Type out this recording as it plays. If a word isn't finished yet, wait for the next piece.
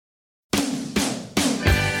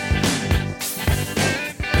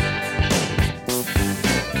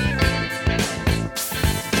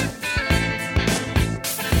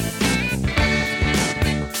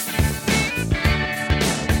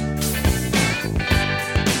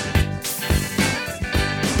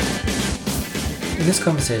In this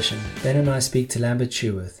conversation, Ben and I speak to Lambert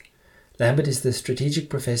Schuwirth. Lambert is the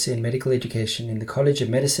Strategic Professor in Medical Education in the College of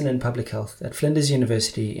Medicine and Public Health at Flinders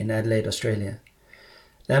University in Adelaide, Australia.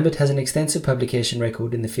 Lambert has an extensive publication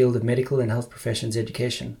record in the field of medical and health professions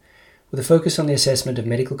education, with a focus on the assessment of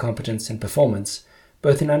medical competence and performance,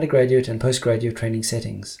 both in undergraduate and postgraduate training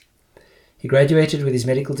settings. He graduated with his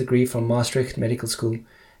medical degree from Maastricht Medical School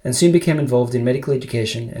and soon became involved in medical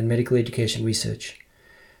education and medical education research.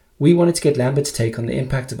 We wanted to get Lambert's take on the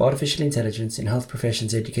impact of artificial intelligence in health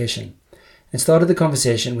professions education, and started the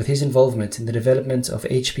conversation with his involvement in the development of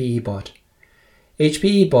HPE Bot.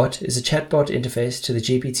 HPE Bot is a chatbot interface to the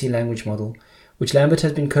GPT language model, which Lambert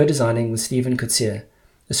has been co-designing with Stephen Coetzee,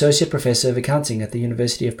 Associate Professor of Accounting at the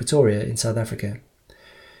University of Pretoria in South Africa.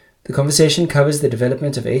 The conversation covers the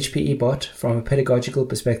development of HPE Bot from a pedagogical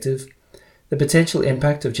perspective, the potential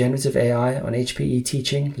impact of generative AI on HPE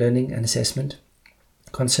teaching, learning and assessment,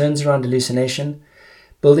 concerns around hallucination,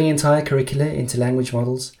 building entire curricula into language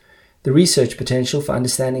models, the research potential for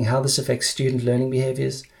understanding how this affects student learning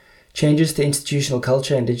behaviors, changes to institutional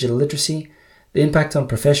culture and digital literacy, the impact on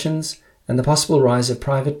professions, and the possible rise of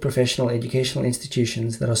private professional educational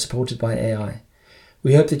institutions that are supported by AI.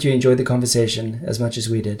 We hope that you enjoyed the conversation as much as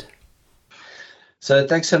we did. So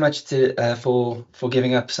thanks so much for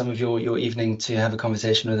giving up some of your evening to have a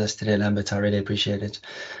conversation with us today, Lambert. I really appreciate it.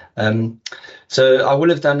 So I will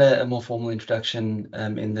have done a more formal introduction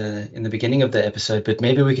in the beginning of the episode, but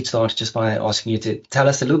maybe we could start just by asking you to tell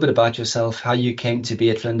us a little bit about yourself, how you came to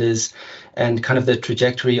be at Flinders, and kind of the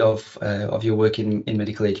trajectory of your work in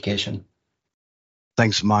medical education.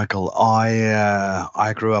 Thanks, Michael.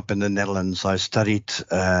 I grew up in the Netherlands. I studied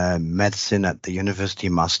medicine at the University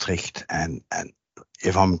of Maastricht, and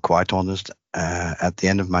if I'm quite honest, at the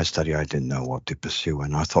end of my study, I didn't know what to pursue,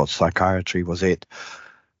 and I thought psychiatry was it,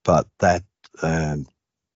 but that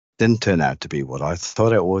didn't turn out to be what I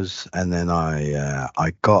thought it was. And then I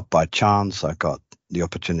got the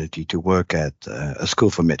opportunity to work at a school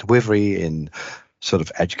for midwifery in sort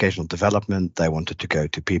of educational development. They wanted to go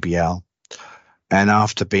to PBL. And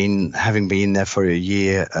after having been there for a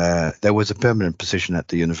year, there was a permanent position at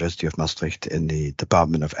the University of Maastricht in the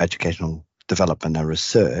Department of Educational Development and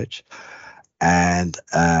Research. And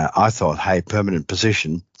I thought, hey, permanent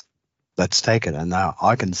position, let's take it. And now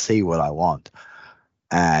I can see what I want.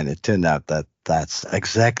 And it turned out that that's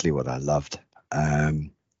exactly what I loved.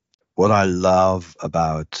 What I love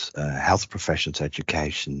about health professions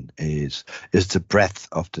education is the breadth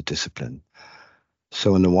of the discipline.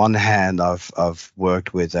 So on the one hand, I've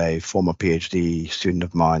worked with a former PhD student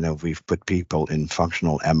of mine, and we've put people in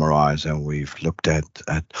functional MRIs, and we've looked at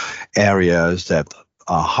areas that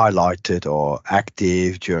are highlighted or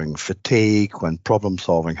active during fatigue when problem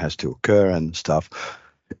solving has to occur and stuff.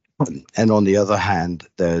 And on the other hand,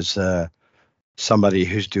 there's somebody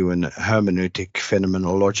who's doing hermeneutic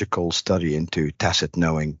phenomenological study into tacit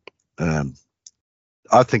knowing.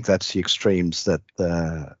 I think that's the extremes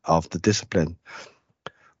of the discipline,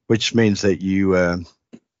 which means that you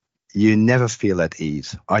never feel at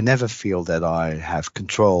ease. I never feel that I have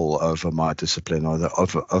control over my discipline or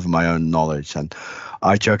over my own knowledge. And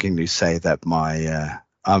I jokingly say that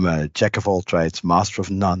I'm a jack of all trades, master of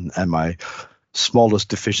none, and my smallest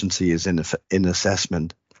deficiency is in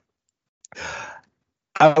assessment.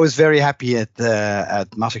 I was very happy at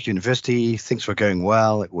Maastricht University. Things were going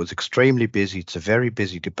well. It was extremely busy. It's a very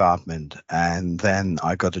busy department. And then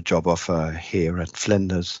I got a job offer here at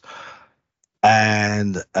Flinders.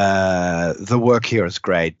 And the work here is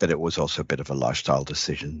great, but it was also a bit of a lifestyle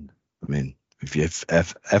decision. I mean, if you've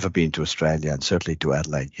ever been to Australia and certainly to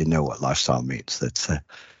Adelaide, you know what lifestyle means.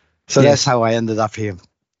 That's how I ended up here.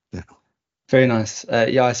 Yeah. Very nice.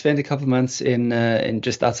 I spent a couple of months in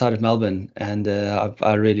just outside of Melbourne, and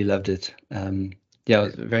I really loved it. It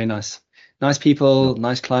was very nice. Nice people,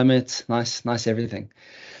 nice climate, nice everything.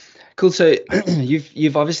 Cool. So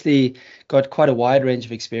you've obviously got quite a wide range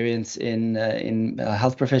of experience in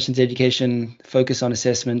health professions education, focus on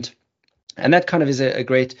assessment, and that kind of is a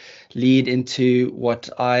great lead into what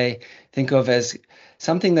I think of as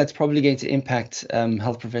something that's probably going to impact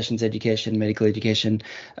health professions education, medical education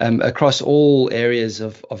across all areas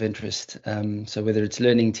of interest. So whether it's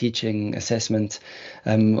learning, teaching, assessment,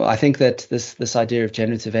 I think that this idea of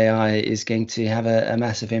generative AI is going to have a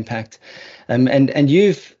massive impact. And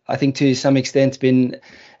you've, I think, to some extent been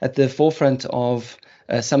at the forefront of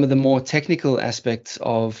some of the more technical aspects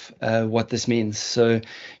of what this means. So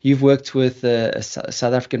you've worked with a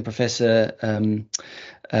South African professor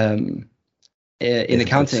in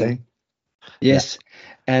accounting. Yes.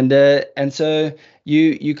 Yeah. And so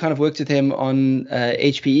you kind of worked with him on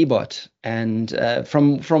HPE Bot, and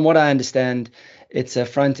from what I understand, It's a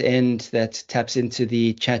front end that taps into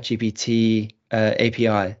the ChatGPT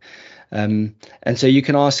API. And so you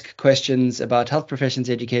can ask questions about health professions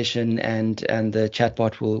education, and the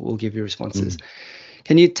chatbot will give you responses.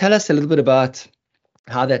 Can you tell us a little bit about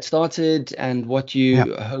how that started and what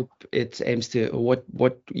you hope it aims to, or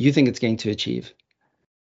what you think it's going to achieve?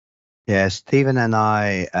 Yeah, Stephen and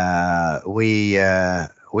I, we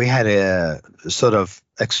had a sort of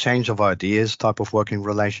exchange of ideas type of working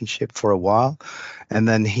relationship for a while, and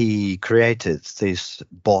then he created this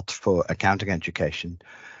bot for accounting education,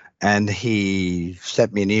 and he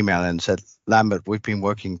sent me an email and said, Lambert, we've been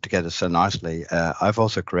working together so nicely. I've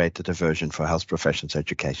also created a version for health professions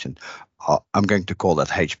education. I'm going to call that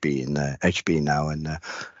HB HB now, and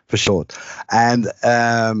for short. And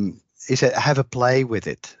he said, have a play with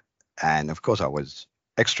it. And of course, I was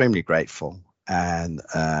extremely grateful and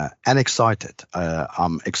excited.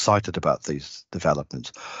 I'm excited about these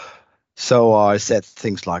developments. So I said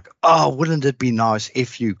things like, "Oh, wouldn't it be nice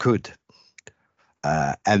if you could?"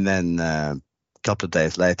 And then a couple of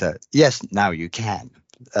days later, yes, now you can.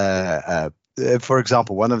 For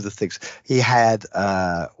example, one of the things he had,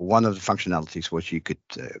 one of the functionalities was you could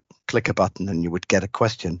click a button and you would get a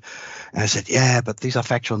question. And I said, yeah, but these are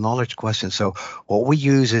factual knowledge questions. So what we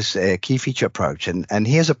use is a key feature approach. And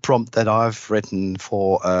here's a prompt that I've written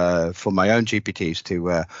for my own GPTs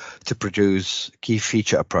to produce key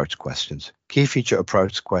feature approach questions. Key feature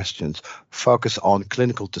approach questions focus on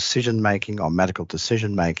clinical decision making or medical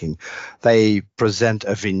decision making. They present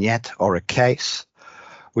a vignette or a case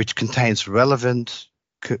which contains relevant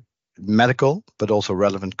medical, but also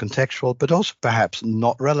relevant contextual, but also perhaps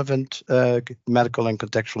not relevant medical and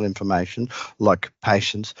contextual information, like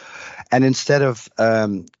patients. And instead of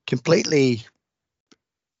completely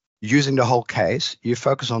using the whole case, you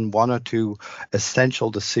focus on one or two essential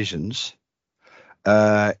decisions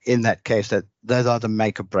in that case that are the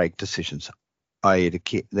make or break decisions, i.e.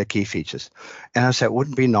 the key features. And I said,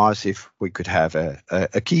 wouldn't it be nice if we could have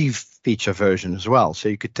a key feature version as well? So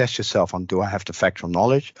you could test yourself on, do I have the factual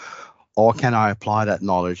knowledge, or can I apply that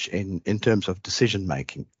knowledge in terms of decision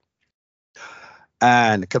making?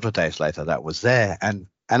 And a couple of days later, that was there, and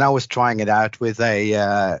I was trying it out with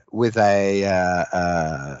a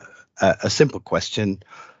simple question.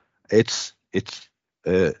 It's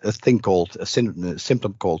a thing called a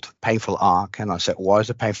symptom called painful arc, and I said, why is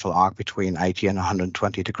a painful arc between 80 and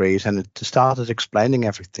 120 degrees? And it started explaining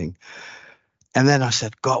everything. And then I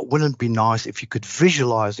said, God, wouldn't it be nice if you could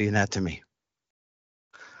visualize the anatomy?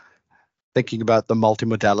 Thinking about the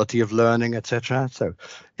multimodality of learning, etc. So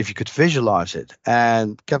if you could visualize it.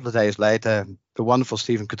 And a couple of days later, the wonderful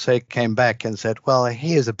Stephen Kutsay came back and said, well,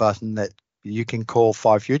 here's a button that you can call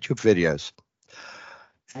 5 YouTube videos.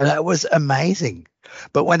 And that was amazing.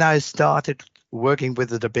 But when I started working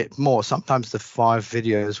with it a bit more, sometimes the 5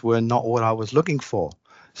 videos were not what I was looking for.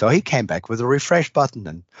 So he came back with a refresh button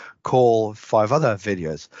and call 5 other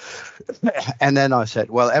videos. And then I said,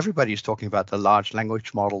 well, everybody's talking about the large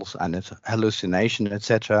language models and its hallucination,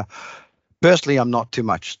 etc. Personally, I'm not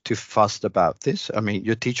too fussed about this. I mean,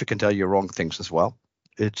 your teacher can tell you wrong things as well.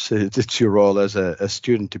 It's your role as a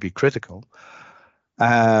student to be critical.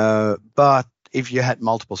 But if you had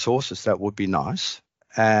multiple sources, that would be nice.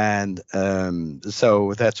 And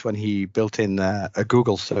so that's when he built in a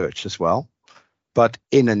Google search as well, but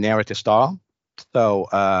in a narrative style. So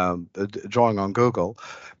drawing on Google.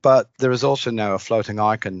 But there is also now a floating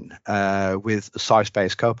icon with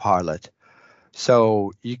Sci-Space Copilot.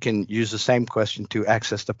 So you can use the same question to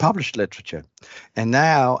access the published literature. And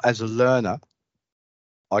now, as a learner,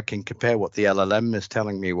 I can compare what the LLM is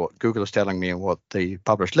telling me, what Google is telling me, and what the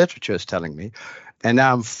published literature is telling me. And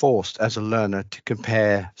now I'm forced as a learner to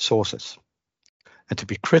compare sources and to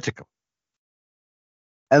be critical.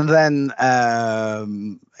 And then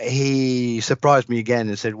he surprised me again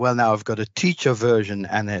and said, well, now I've got a teacher version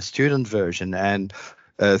and a student version, and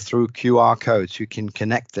through QR codes, you can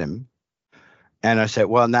connect them. And I said,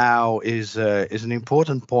 well, now is an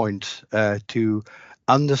important point to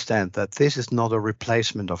understand that this is not a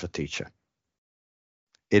replacement of a teacher.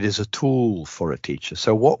 It is a tool for a teacher.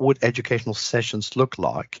 So what would educational sessions look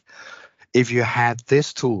like if you had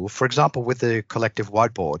this tool, for example, with the collective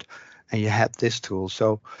whiteboard, and you had this tool?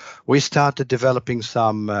 So we started developing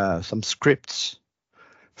some scripts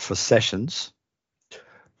for sessions,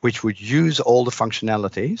 which would use all the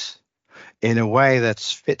functionalities in a way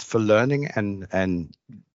that's fit for learning, and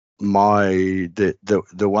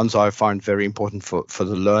the ones I find very important for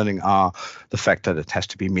the learning are the fact that it has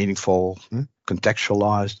to be meaningful,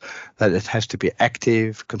 contextualized, that it has to be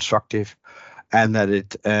active, constructive, and that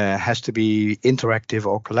it has to be interactive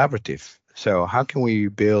or collaborative. So how can we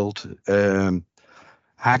build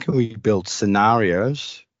how can we build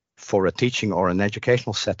scenarios for a teaching or an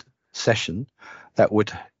educational session that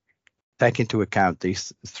would take into account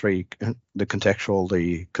these three, the contextual,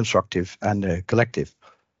 the constructive, and the collective,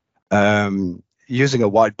 using a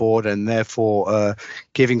whiteboard, and therefore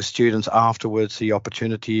giving students afterwards the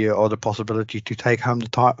opportunity or the possibility to take home the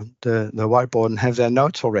whiteboard and have their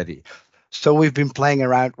notes already. So we've been playing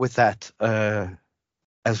around with that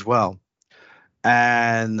as well.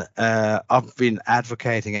 And I've been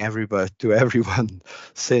advocating to everyone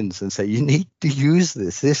since, and say, you need to use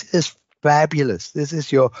this. This is fabulous. This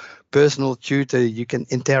is your personal tutor. You can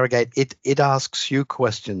interrogate it. It asks you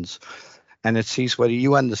questions, and it sees whether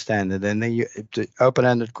you understand it. And then you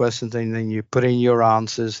open-ended questions, and then you put in your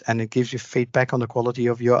answers, and it gives you feedback on the quality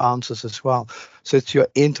of your answers as well. So it's your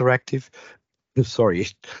interactive. Sorry,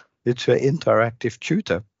 it's your interactive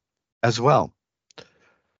tutor as well.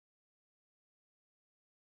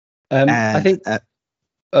 I think.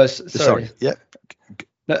 Sorry. Yeah.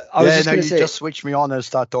 No, I was just going to say. You just switch me on and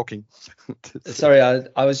start talking. Sorry,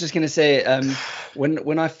 I was just going to say,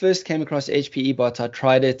 when I first came across HPE Bot, I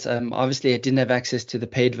tried it. Obviously, I didn't have access to the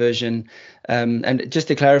paid version. And just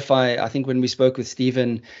to clarify, I think when we spoke with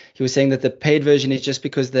Stephen, he was saying that the paid version is just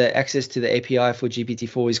because the access to the API for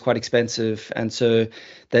GPT-4 is quite expensive. And so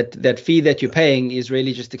that fee that you're paying is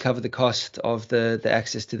really just to cover the cost of the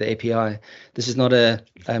access to the API. This is not a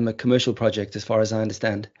commercial project, as far as I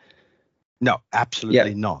understand. No,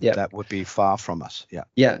 absolutely not. Yeah. That would be far from us. Yeah.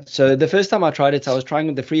 Yeah. So the first time I tried it, I was trying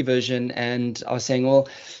with the free version, and I was saying, well,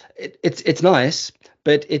 it's nice,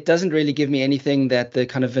 but it doesn't really give me anything that the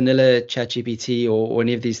kind of vanilla ChatGPT or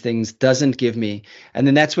any of these things doesn't give me. And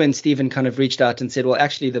then that's when Stephen kind of reached out and said, well,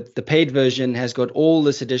 actually, the paid version has got all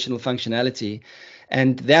this additional functionality.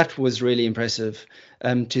 And that was really impressive,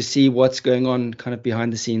 to see what's going on kind of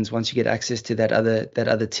behind the scenes once you get access to that other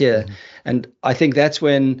tier. Mm-hmm. And I think that's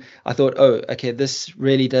when I thought, oh, okay, this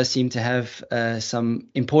really does seem to have some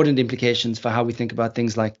important implications for how we think about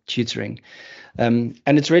things like tutoring. And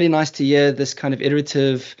it's really nice to hear this kind of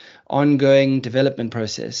iterative, ongoing development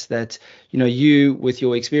process that, you with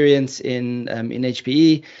your experience in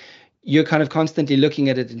HPE, you're kind of constantly looking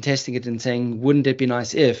at it and testing it and saying, wouldn't it be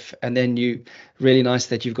nice if? And then really nice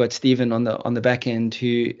that you've got Stephen on the back end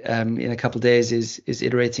who in a couple of days is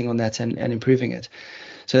iterating on that and improving it.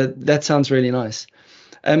 So that sounds really nice.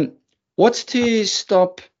 What's to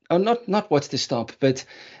stop? Oh, not what's to stop, but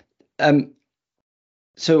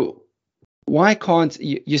so why can't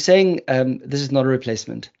you're saying this is not a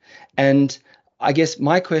replacement? And I guess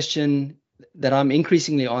my question that I'm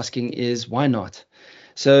increasingly asking is why not?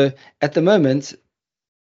 So at the moment,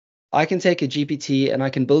 I can take a GPT and I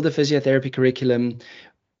can build a physiotherapy curriculum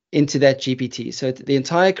into that GPT. So the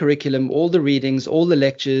entire curriculum, all the readings, all the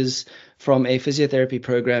lectures from a physiotherapy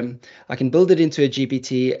program, I can build it into a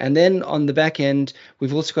GPT. And then on the back end,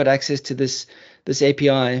 we've also got access to this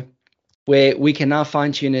API where we can now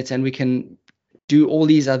fine tune it and we can do all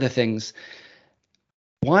these other things.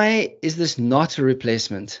 Why is this not a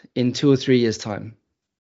replacement in 2 or 3 years' time?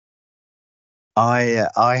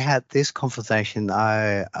 I had this conversation.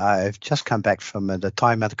 I've just come back from the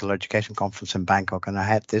Thai Medical Education Conference in Bangkok, and I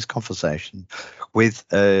had this conversation with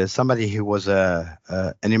somebody who was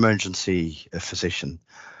an emergency physician,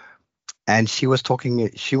 and she was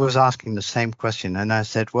asking the same question, and I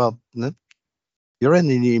said, "Well, you're in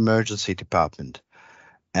the emergency department,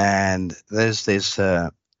 and there's this,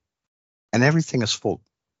 and everything is full.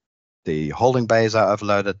 The holding bays are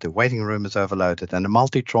overloaded, the waiting room is overloaded, and a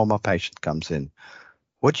multi-trauma patient comes in.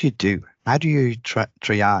 What do you do? How do you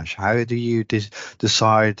triage? How do you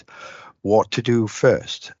decide what to do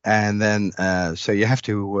first? And then, so you have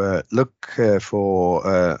to look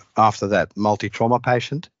for, after that, multi-trauma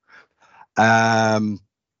patient.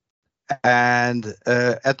 And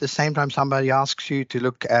at the same time, somebody asks you to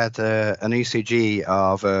look at an ECG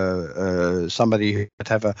of somebody who would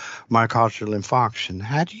have a myocardial infarction.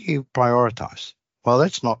 How do you prioritize? Well,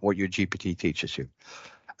 that's not what your GPT teaches you.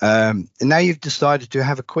 And now you've decided to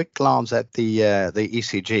have a quick glance at the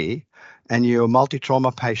ECG, and your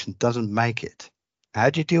multi-trauma patient doesn't make it. How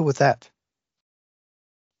do you deal with that?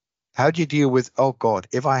 How do you deal with, oh God,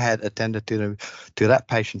 if I had attended to that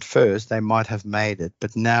patient first, they might have made it,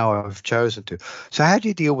 but now I've chosen to. So how do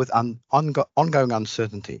you deal with ongoing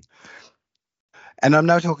uncertainty? And I'm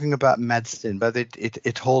not talking about medicine, but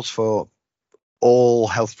it holds for all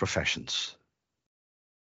health professions.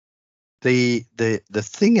 The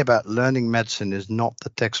thing about learning medicine is not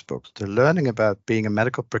the textbooks. The learning about being a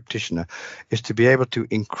medical practitioner is to be able to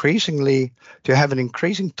have an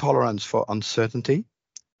increasing tolerance for uncertainty,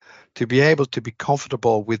 to be able to be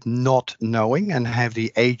comfortable with not knowing and have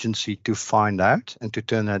the agency to find out and to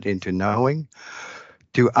turn that into knowing,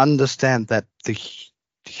 to understand that the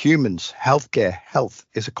humans, health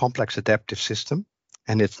is a complex adaptive system,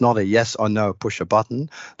 and it's not a yes or no, push a button.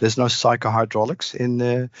 There's no psychohydraulics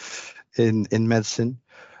in medicine.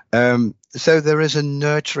 So there is a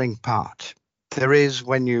nurturing part. There is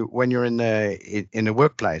when you're in a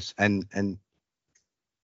workplace and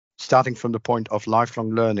starting from the point of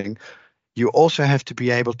lifelong learning, you also have to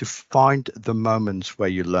be able to find the moments where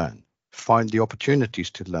you learn, find the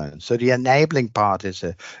opportunities to learn. So the enabling part is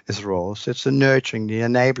a role. So it's the nurturing, the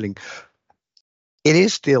enabling. It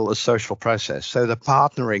is still a social process. So the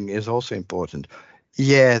partnering is also important.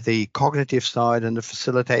 Yeah, the cognitive side and the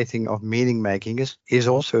facilitating of meaning making is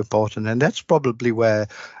also important. And that's probably where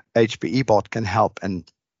HPE-bot can help and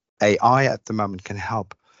AI at the moment can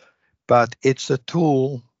help. But it's a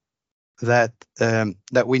tool that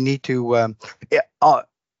we need to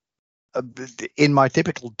in my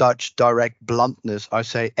typical Dutch direct bluntness, I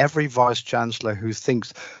say every vice chancellor who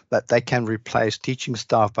thinks that they can replace teaching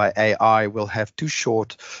staff by AI will have too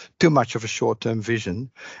much of a short-term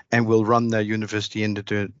vision and will run their university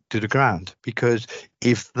to the ground. Because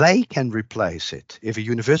if they can replace it, if a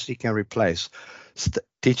university can replace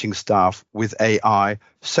teaching staff with AI,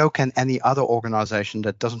 so can any other organization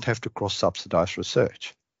that doesn't have to cross-subsidize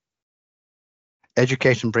research.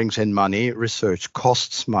 Education brings in money, research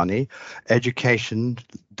costs money, education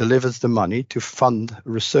delivers the money to fund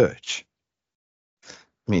research.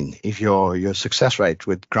 I mean, if your success rate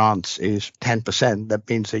with grants is 10%, that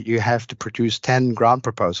means that you have to produce 10 grant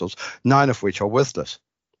proposals, 9 of which are worthless.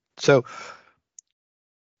 So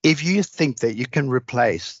if you think that you can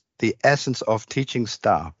replace the essence of teaching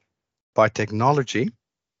staff by technology,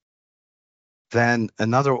 then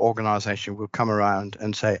another organization will come around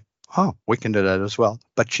and say, oh, we can do that as well,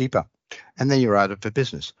 but cheaper. And then you're out of the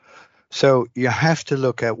business. So you have to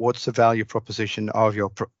look at what's the value proposition of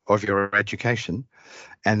your education,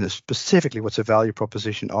 and specifically what's the value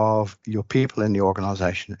proposition of your people in the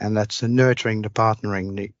organization. And that's the nurturing, the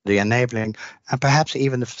partnering, the enabling, and perhaps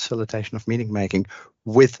even the facilitation of meaning making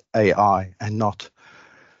with AI and not.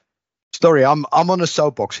 Sorry, I'm on a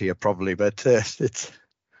soapbox here probably, but it's.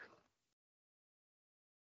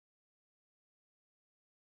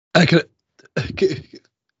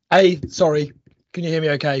 Sorry, can you hear me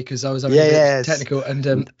okay? Because I was having a bit technical,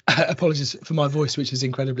 and apologies for my voice, which is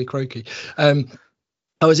incredibly croaky. I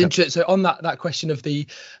was interested, so on that question of the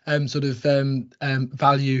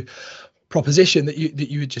value proposition that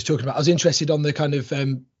you were just talking about, I was interested on the kind of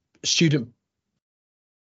student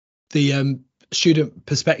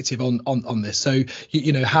perspective on this. So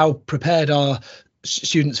you know, how prepared are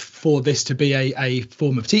students for this to be a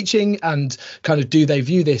form of teaching, and kind of do they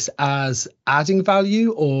view this as adding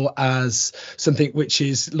value or as something which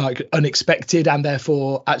is like unexpected and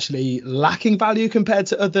therefore actually lacking value compared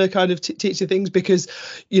to other kind of teaching things? Because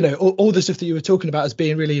you know, all the stuff that you were talking about as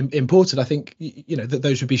being really important, I think you know that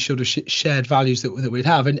those would be sort of shared values that we'd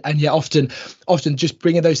have, and yet often just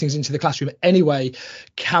bringing those things into the classroom anyway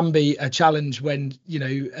can be a challenge when you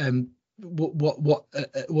know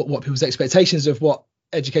what people's expectations of what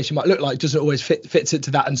education might look like doesn't always fit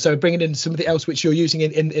into that. And so bringing in something else which you're using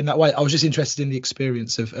in that way, I was just interested in the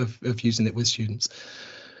experience of using it with students.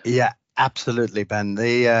 Yeah, absolutely, Ben.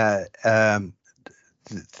 The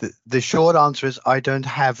short answer is I don't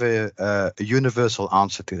have a universal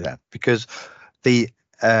answer to that, because the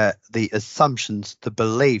assumptions, the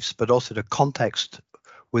beliefs, but also the context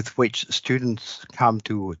with which students come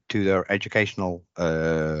to their educational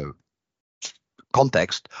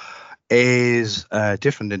context is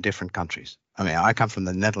different in different countries. I mean, I come from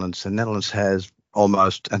the Netherlands. The Netherlands has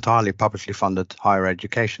almost entirely publicly funded higher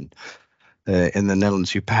education. In the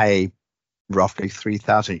Netherlands, you pay roughly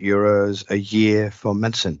 3,000 euros a year for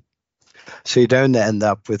medicine. So you don't end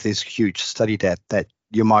up with this huge study debt that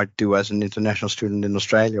you might do as an international student in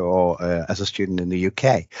Australia or as a student in the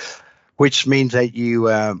UK. Which means that you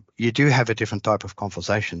do have a different type of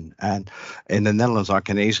conversation. And in the Netherlands, I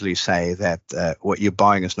can easily say that what you're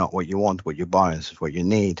buying is not what you want. What you're buying is what you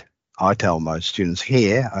need. I tell my students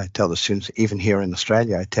here, I tell the students even here in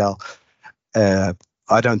Australia,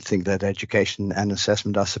 I don't think that education and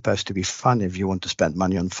assessment are supposed to be fun. If you want to spend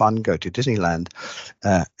money on fun, go to Disneyland.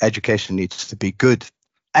 Education needs to be good.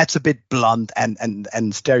 That's a bit blunt and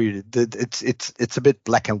stereotypical. It's a bit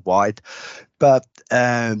black and white. But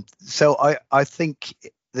so I think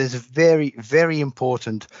there's a very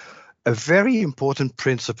important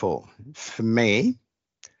principle for me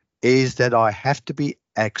is that I have to be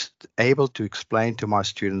able to explain to my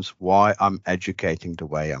students why I'm educating the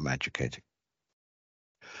way I'm educating.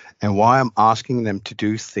 and why I'm asking them to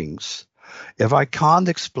do things. If I can't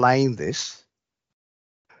explain this,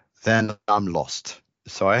 then I'm lost.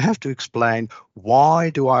 So I have to explain,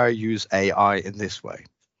 why do I use AI in this way?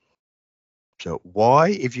 So why,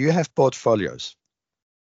 if you have portfolios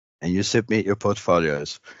and you submit your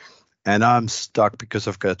portfolios and I'm stuck because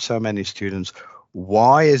I've got so many students,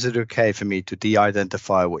 why is it okay for me to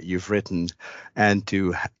de-identify what you've written and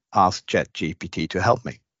to ask ChatGPT to help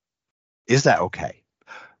me? Is that okay?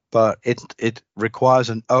 But it requires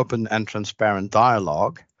an open and transparent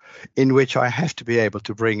dialogue in which I have to be able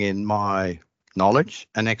to bring in my knowledge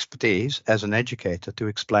and expertise as an educator to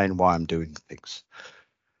explain why I'm doing things.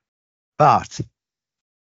 But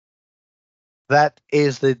that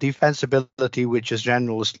is the defensibility, which is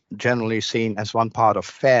generally seen as one part of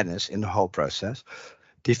fairness in the whole process.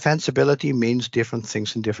 Defensibility means different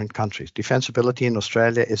things in different countries. Defensibility in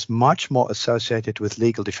Australia is much more associated with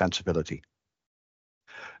legal defensibility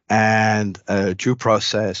and due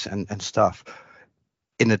process and stuff.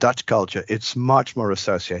 In the Dutch culture, it's much more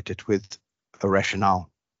associated with a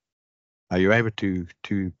rationale. Are you able to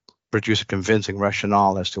produce a convincing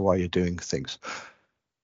rationale as to why you're doing things?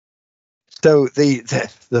 So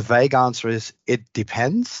the vague answer is it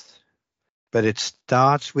depends, but it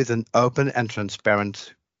starts with an open and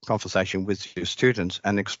transparent conversation with your students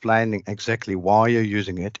and explaining exactly why you're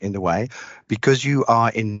using it in the way, because you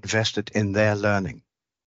are invested in their learning.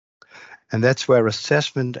 And that's where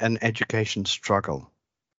assessment and education struggle.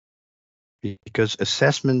 Because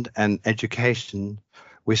assessment and education,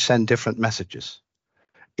 we send different messages.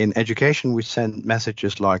 In education, we send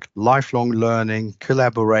messages like lifelong learning,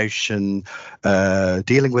 collaboration,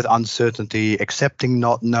 dealing with uncertainty, accepting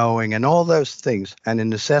not knowing, and all those things. And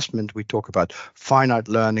in assessment, we talk about finite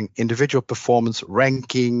learning, individual performance,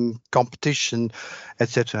 ranking, competition,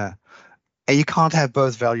 etc. And you can't have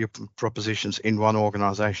both value propositions in one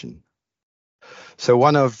organization. So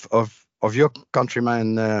one of your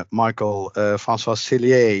countrymen, Michael, Francois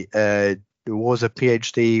Cillier, was a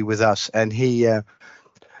PhD with us, and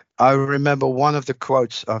I remember one of the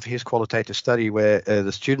quotes of his qualitative study where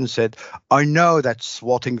the student said, I know that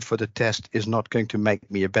swatting for the test is not going to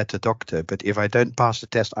make me a better doctor, but if I don't pass the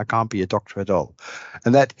test, I can't be a doctor at all.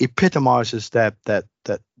 And that epitomizes that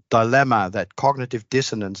dilemma, that cognitive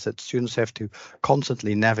dissonance that students have to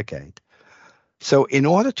constantly navigate. So in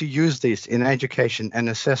order to use this in education and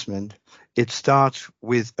assessment, it starts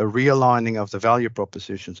with a realigning of the value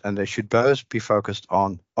propositions, and they should both be focused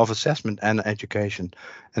on of assessment and education.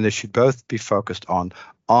 And they should both be focused on,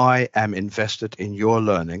 I am invested in your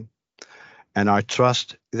learning, and I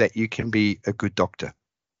trust that you can be a good doctor.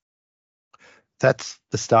 That's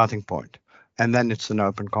the starting point. And then it's an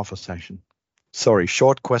open conversation. Sorry,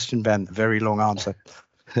 short question, Ben, very long answer.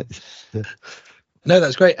 No,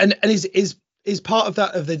 that's great. And is part of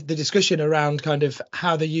that, of the discussion around kind of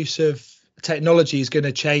how the use of technology is going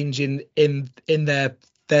to change in their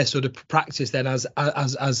sort of practice then as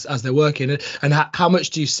they're working, and how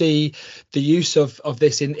much do you see the use of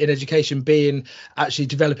this in education being actually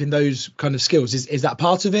developing those kind of skills? Is that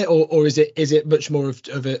part of it, or is it much more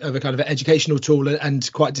of a kind of an educational tool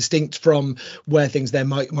and quite distinct from where things then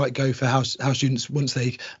might go for how students, once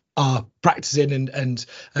they are practicing and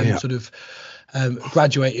sort of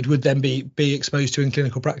graduated, would then be exposed to in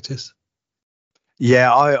clinical practice?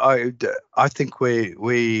 Yeah, I think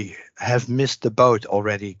we have missed the boat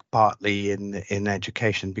already, partly in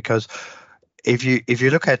education, because if you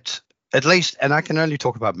look at least, and I can only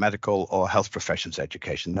talk about medical or health professions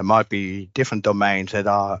education, there might be different domains that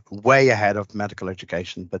are way ahead of medical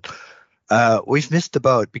education, but we've missed the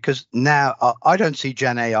boat, because now I don't see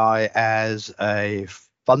Gen AI as a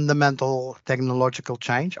fundamental technological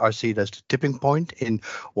change. I see it as the tipping point in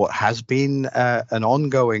what has been an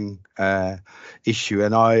ongoing issue.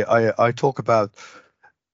 And I talk about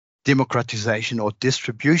democratization or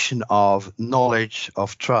distribution of knowledge,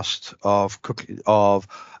 of trust, of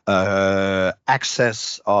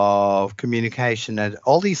access, of communication, and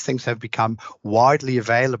all these things have become widely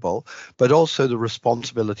available, but also the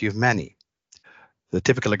responsibility of many. The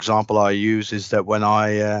typical example I use is that when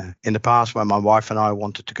in the past, when my wife and I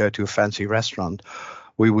wanted to go to a fancy restaurant,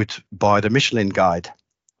 we would buy the Michelin guide.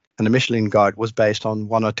 And the Michelin guide was based on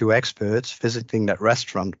one or two experts visiting that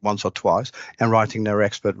restaurant once or twice and writing their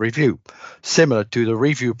expert review, similar to the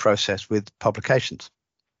review process with publications.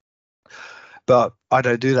 But I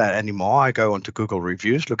don't do that anymore. I go onto Google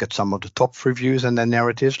Reviews, look at some of the top reviews and their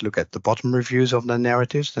narratives, look at the bottom reviews of the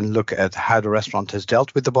narratives, and look at how the restaurant has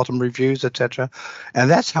dealt with the bottom reviews, etc.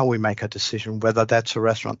 And that's how we make a decision whether that's a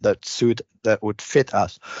restaurant that would fit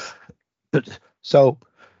us. So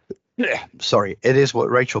sorry, it is what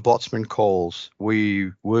Rachel Botsman calls,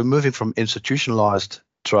 we're moving from institutionalized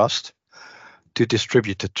trust to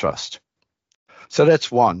distributed trust. So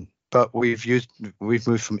that's one. But we've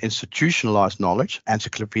moved from institutionalized knowledge, the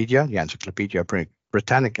Encyclopedia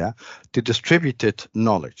Britannica, to distributed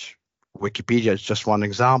knowledge. Wikipedia is just one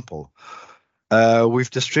example. We've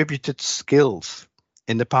distributed skills.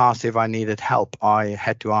 In the past, if I needed help, I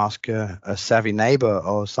had to ask a savvy neighbor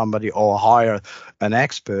or somebody, or hire an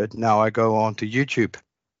expert. Now I go on to YouTube.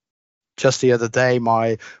 Just the other day,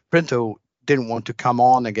 my printer didn't want to come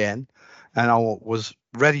on again, and I was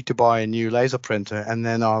ready to buy a new laser printer. And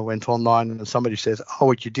then I went online, and somebody says, "Oh,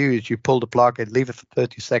 what you do is you pull the plug and leave it for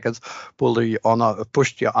 30 seconds,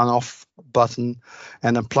 push the on-off button,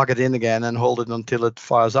 and then plug it in again and hold it until it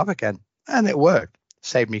fires up again." And it worked.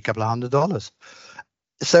 Saved me a couple of $100.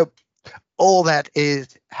 So all that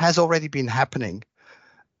has already been happening.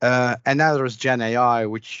 And now there is Gen AI,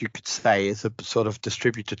 which you could say is a sort of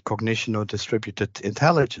distributed cognition or distributed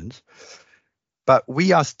intelligence. But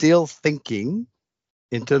we are still thinking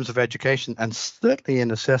in terms of education, and certainly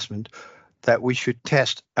in assessment, that we should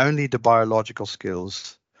test only the biological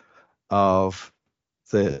skills of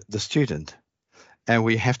the student. And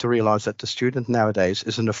we have to realize that the student nowadays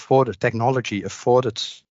is technology afforded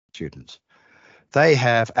students. They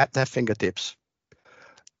have at their fingertips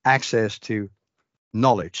access to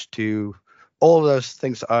knowledge, to all those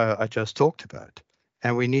things I just talked about.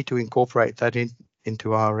 And we need to incorporate that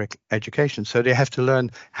into our education. So they have to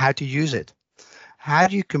learn how to use it. How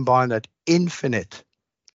do you combine that infinite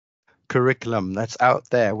curriculum that's out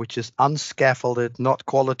there, which is unscaffolded, not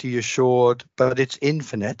quality assured, but it's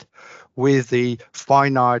infinite, with the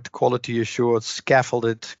finite quality assured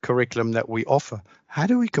scaffolded curriculum that we offer? How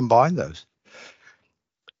do we combine those?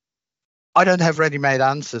 I don't have ready-made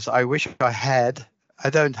answers. I wish I had.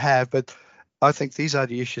 I don't have, but I think these are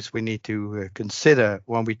the issues we need to consider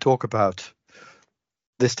when we talk about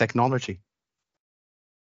this technology.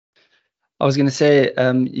 I was going to say,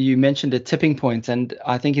 you mentioned a tipping point, and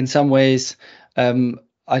I think in some ways,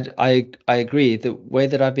 I agree. The way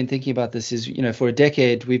that I've been thinking about this is, for a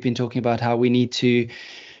decade, we've been talking about how we need to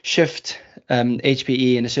shift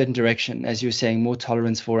HPE in a certain direction, as you were saying, more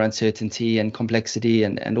tolerance for uncertainty and complexity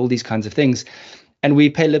and all these kinds of things. And we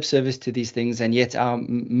pay lip service to these things, and yet our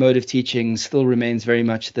mode of teaching still remains very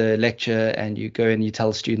much the lecture, and you go and you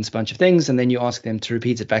tell students a bunch of things, and then you ask them to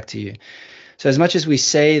repeat it back to you. So as much as we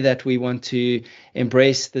say that we want to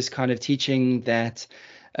embrace this kind of teaching that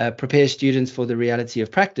prepares students for the reality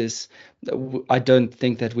of practice, I don't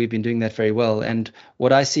think that we've been doing that very well. And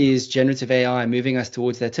what I see is generative AI moving us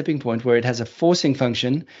towards that tipping point where it has a forcing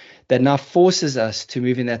function that now forces us to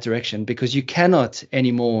move in that direction, because you cannot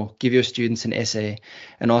anymore give your students an essay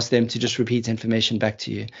and ask them to just repeat information back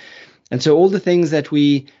to you. And so all the things that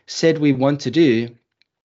we said we want to do,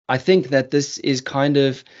 I think that this is kind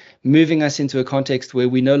of moving us into a context where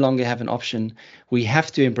we no longer have an option. We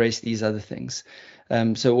have to embrace these other things.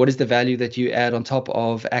 So what is the value that you add on top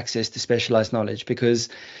of access to specialized knowledge? Because,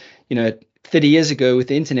 30 years ago with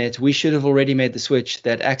the internet, we should have already made the switch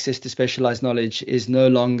that access to specialized knowledge is no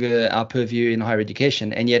longer our purview in higher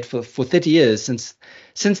education. And yet for 30 years,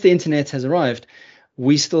 since the internet has arrived,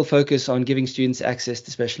 we still focus on giving students access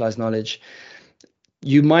to specialized knowledge.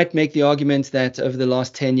 You might make the argument that over the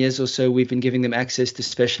last 10 years or so, we've been giving them access to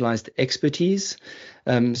specialized expertise.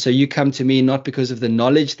 So you come to me not because of the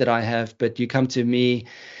knowledge that I have, but you come to me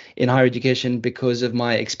in higher education because of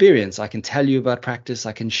my experience. I can tell you about practice.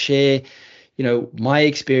 I can share, my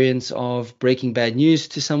experience of breaking bad news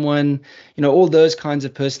to someone, all those kinds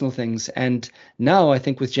of personal things. And now I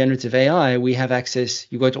think with generative AI, we have access,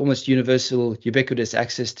 you've got almost universal, ubiquitous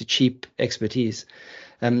access to cheap expertise.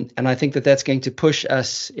 And I think that that's going to push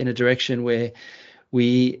us in a direction where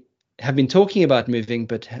we have been talking about moving,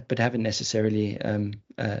 but haven't necessarily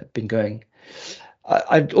been going.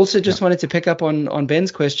 I also just wanted to pick up on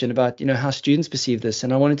Ben's question about how students perceive this,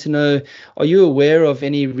 and I wanted to know: are you aware of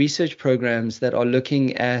any research programs that are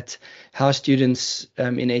looking at how students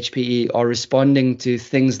in HPE are responding to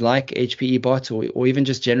things like HPE bot or even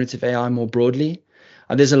just generative AI more broadly?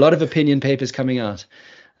 There's a lot of opinion papers coming out.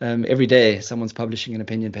 Every day someone's publishing an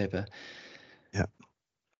opinion paper. Yeah.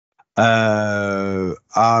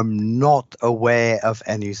 I'm not aware of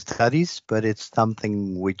any studies, but it's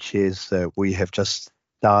something which is we have just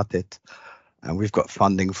started, and we've got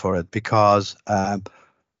funding for it, because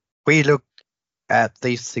we look at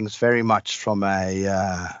these things very much from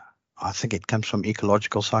I think it comes from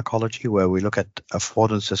ecological psychology, where we look at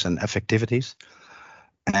affordances and effectivities.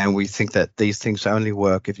 And we think that these things only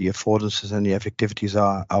work if the affordances and the effectivities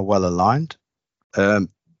are well aligned.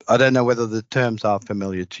 I don't know whether the terms are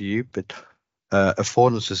familiar to you, but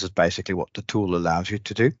affordances is basically what the tool allows you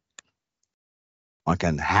to do. I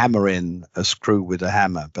can hammer in a screw with a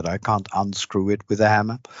hammer, but I can't unscrew it with a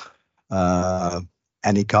hammer.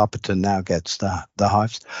 Any carpenter now gets the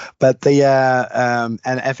hives. But the and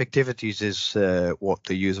effectivities is what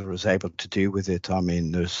the user is able to do with it. I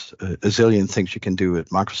mean, there's a zillion things you can do with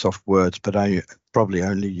Microsoft Words, but I probably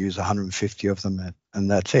only use 150 of them,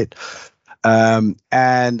 and that's it. And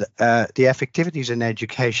the effectivities in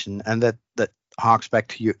education, and that harks back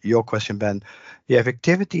to your question, Ben. The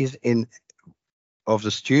effectivities of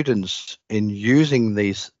the students in using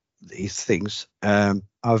these things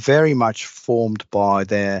are very much formed by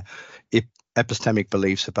their epistemic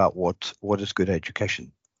beliefs about what is good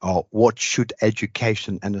education, or what should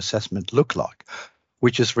education and assessment look like,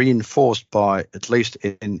 which is reinforced by, at least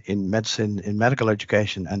in medicine, in medical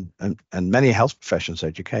education, and many health professions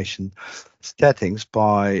education settings,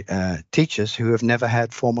 by teachers who have never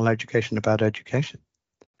had formal education about education.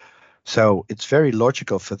 So it's very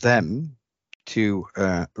logical for them to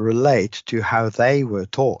relate to how they were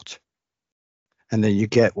taught, and then you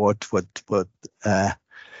get what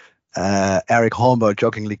Eric Holmberg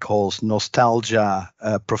jokingly calls nostalgia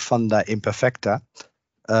profunda imperfecta.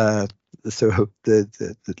 So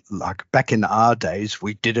like back in our days,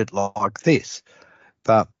 we did it like this,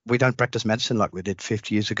 but we don't practice medicine like we did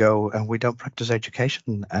 50 years ago, and we don't practice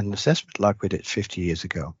education and assessment like we did 50 years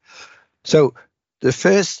ago. So the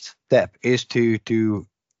first step is to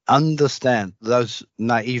understand those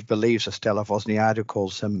naive beliefs, as Stella Wozniacki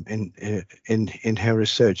calls them in her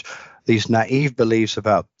research. These naive beliefs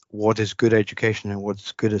about what is good education and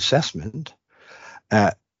what's good assessment,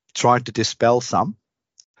 trying to dispel some,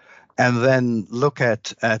 and then look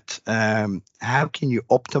at how can you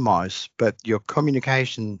optimize, but your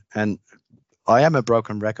communication, and I am a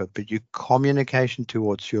broken record, but your communication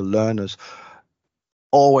towards your learners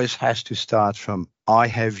always has to start from, I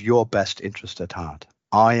have your best interest at heart.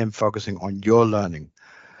 I am focusing on your learning.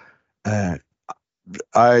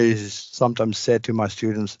 I sometimes said to my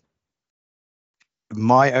students,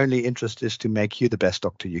 my only interest is to make you the best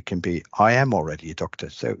doctor you can be. I am already a doctor,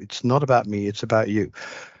 so it's not about me, it's about you.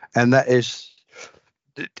 And that is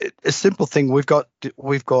a simple thing. We've got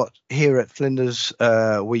here at Flinders,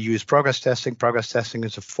 we use progress testing. Progress testing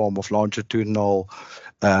is a form of longitudinal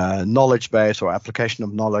knowledge base, or application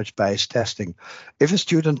of knowledge based testing. If a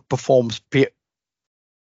student performs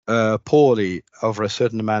poorly over a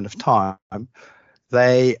certain amount of time,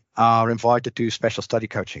 they are invited to special study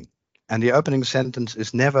coaching, and the opening sentence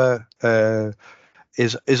is never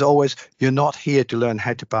is always, you're not here to learn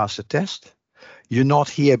how to pass the test. You're not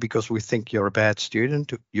here because we think you're a bad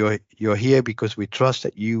student. You're here because we trust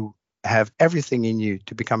that you have everything in you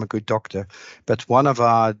to become a good doctor. But one of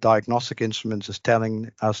our diagnostic instruments is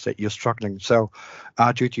telling us that you're struggling. So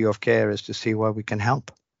our duty of care is to see where we can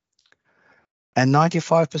help. And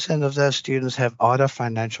 95% of those students have either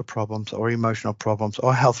financial problems or emotional problems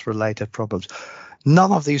or health-related problems.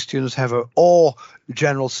 None of these students have or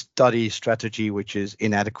general study strategy, which is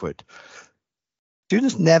inadequate.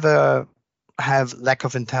 Students never have lack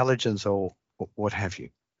of intelligence or what have you.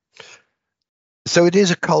 So it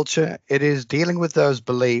is a culture, it is dealing with those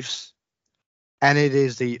beliefs, and it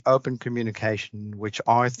is the open communication, which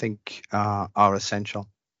I think are essential.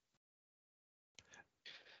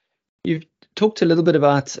 You've talked a little bit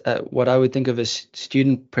about what I would think of as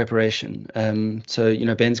student preparation.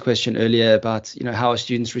 So, Ben's question earlier about, how are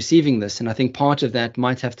students receiving this? And I think part of that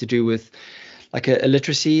might have to do with like a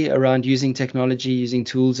literacy around using technology, using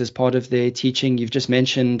tools as part of their teaching. You've just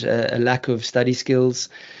mentioned a lack of study skills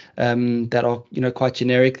that are, quite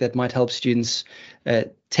generic, that might help students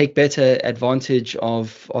take better advantage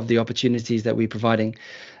of the opportunities that we're providing.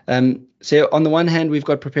 So on the one hand, we've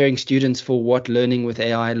got preparing students for what learning with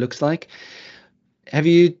AI looks like. Have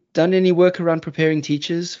you done any work around preparing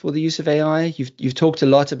teachers for the use of AI? You've talked a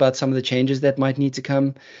lot about some of the changes that might need to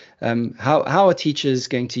come. How are teachers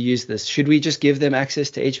going to use this? Should we just give them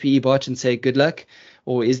access to HPE Bot and say good luck?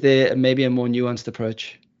 Or is there maybe a more nuanced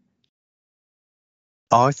approach?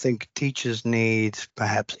 I think teachers need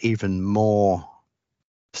perhaps even more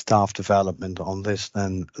staff development on this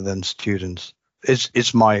than students.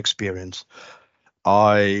 It's my experience.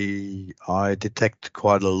 I detect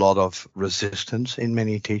quite a lot of resistance in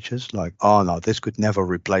many teachers, like, oh no, this could never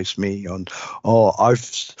replace me, and oh,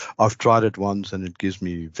 I've tried it once and it gives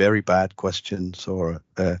me very bad questions, or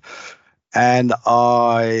and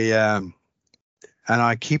I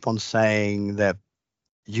keep on saying that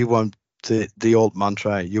you won't, the old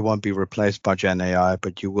mantra, you won't be replaced by Gen AI,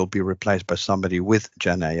 but you will be replaced by somebody with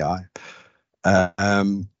Gen AI.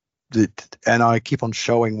 and I keep on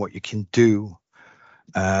showing what you can do.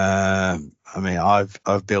 I mean,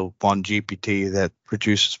 I've built one GPT that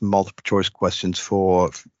produces multiple choice questions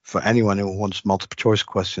for anyone who wants multiple choice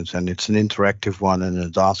questions, and it's an interactive one, and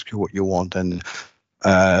it asks you what you want. And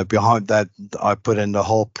behind that, I put in the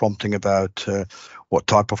whole prompting about what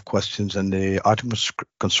type of questions and the item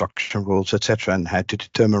construction rules, etc., and how to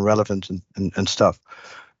determine relevance and stuff.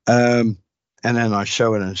 And then I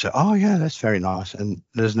show it and say, "Oh yeah, that's very nice," and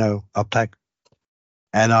there's no uptake.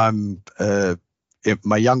 And I'm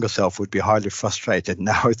my younger self would be highly frustrated.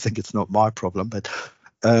 Now I think it's not my problem, but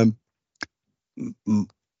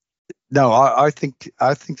no, I think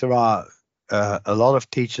there are a lot of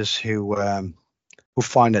teachers who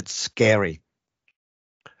find it scary,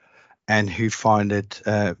 and who find it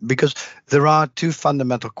because there are two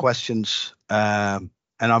fundamental questions, and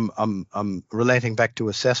I'm relating back to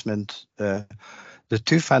assessment. The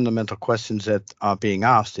two fundamental questions that are being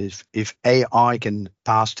asked is if AI can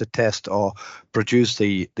pass the test or produce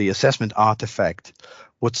the assessment artifact,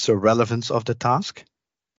 what's the relevance of the task,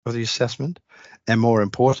 of the assessment? And more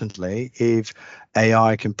importantly, if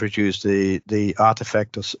AI can produce the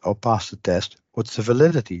artifact or pass the test, what's the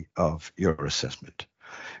validity of your assessment?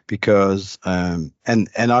 Because and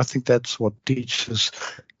I think that's what teachers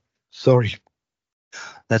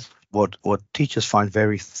that's what teachers find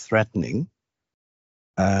very threatening,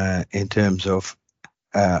 in terms of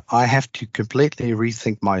I have to completely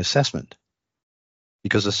rethink my assessment,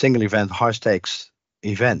 because a single event, high stakes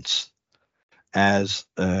events as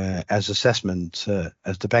assessment,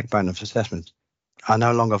 as the backbone of assessment, are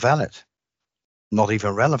no longer valid, not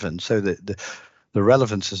even relevant. So the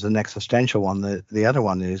relevance is an existential one. The other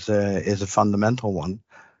one is a fundamental one,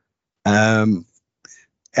 and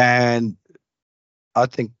I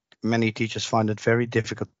think many teachers find it very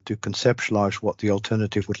difficult to conceptualize what the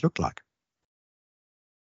alternative would look like.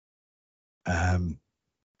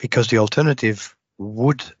 Because the alternative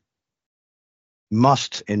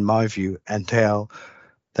must, in my view, entail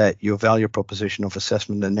that your value proposition of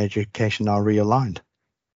assessment and education are realigned.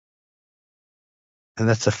 And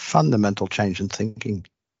that's a fundamental change in thinking.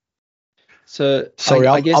 So sorry,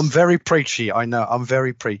 I guess, I'm very preachy. I know I'm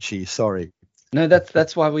very preachy. Sorry. No,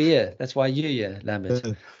 that's why we're here. That's why you're here,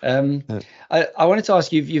 Lambert. I wanted to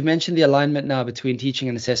ask you, you've mentioned the alignment now between teaching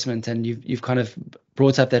and assessment, and you've kind of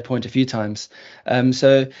brought up that point a few times.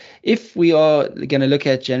 So if we are going to look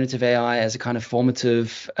at generative AI as a kind of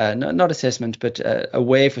formative, not assessment, but a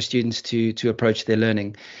way for students to approach their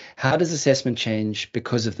learning, how does assessment change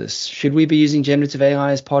because of this? Should we be using generative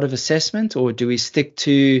AI as part of assessment, or do we stick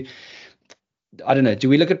to, I don't know, do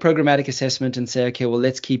we look at programmatic assessment and say, okay, well,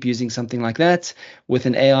 let's keep using something like that with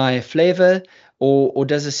an AI flavor, or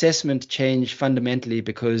does assessment change fundamentally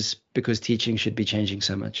because teaching should be changing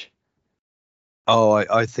so much? Oh,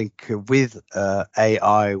 I think with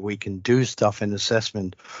AI, we can do stuff in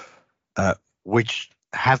assessment, which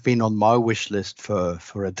have been on my wish list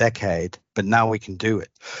for a decade, but now we can do it.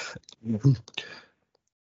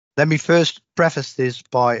 Let me first preface this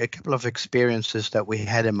by a couple of experiences that we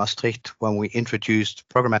had in Maastricht when we introduced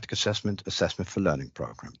programmatic assessment for learning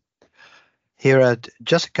program. Here are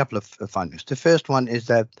just a couple of findings. The first one is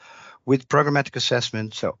that with programmatic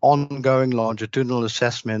assessment, so ongoing longitudinal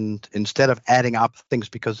assessment, instead of adding up things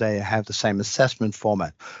because they have the same assessment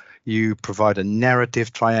format, you provide a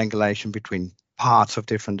narrative triangulation between parts of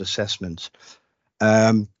different assessments.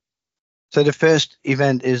 So the first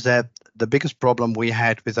event is that the biggest problem we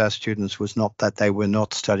had with our students was not that they were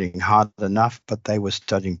not studying hard enough, but they were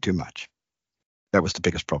studying too much. That was the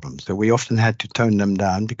biggest problem. So we often had to tone them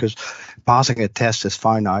down, because passing a test is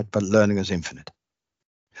finite, but learning is infinite.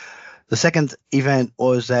 The second event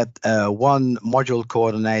was that one module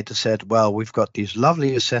coordinator said, well, we've got these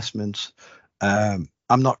lovely assessments.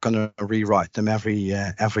 I'm not going to rewrite them every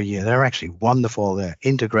year. They're actually wonderful. They're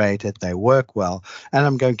integrated. They work well. And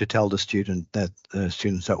I'm going to tell the students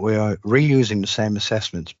that we are reusing the same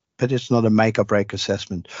assessments, but it's not a make or break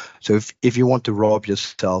assessment. So if you want to rob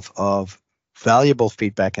yourself of valuable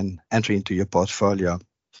feedback and entry into your portfolio,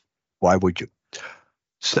 why would you?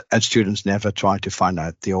 And students never try to find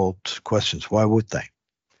out the old questions. Why would they?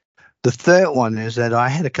 The third one is that I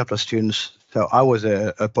had a couple of students. So I was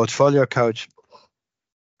a portfolio coach.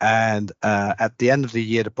 And at the end of the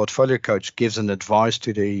year, the portfolio coach gives an advice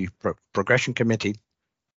to the progression committee.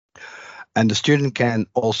 And the student can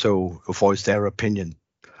also voice their opinion.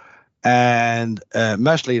 And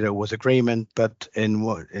mostly there was agreement, but in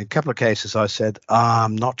a couple of cases I said,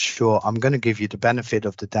 I'm not sure, I'm going to give you the benefit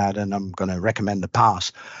of the doubt and I'm going to recommend a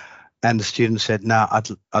pass. And the student said, no,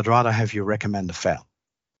 I'd rather have you recommend a fail.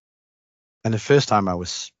 And the first time I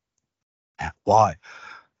was, why?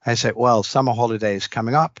 I say, well, summer holiday is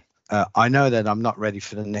coming up. I know that I'm not ready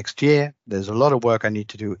for the next year. There's a lot of work I need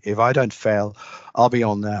to do. If I don't fail, I'll be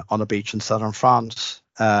on a beach in southern France.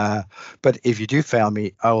 But if you do fail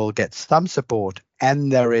me, I will get some support,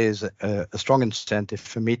 and there is a strong incentive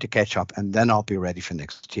for me to catch up, and then I'll be ready for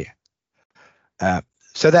next year.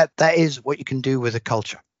 So that is what you can do with a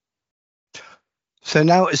culture. So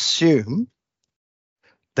now assume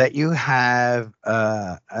that you have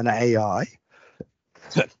an AI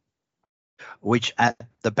which at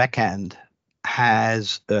the back end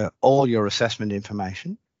has all your assessment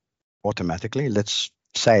information automatically. Let's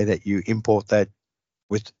say that you import that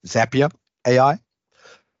with Zapier AI.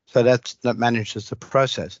 So that manages the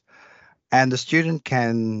process. And the student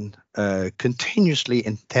can continuously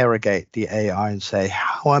interrogate the AI and say,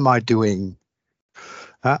 how am I doing?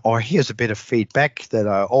 Or here's a bit of feedback that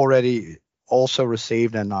I already also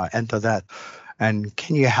received, and I enter that. And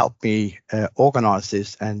can you help me organize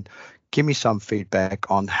this and give me some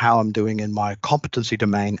feedback on how I'm doing in my competency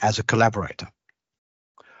domain as a collaborator?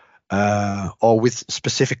 Or with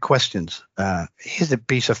specific questions. Here's a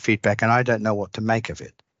piece of feedback and I don't know what to make of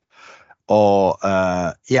it. Or,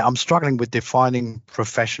 I'm struggling with defining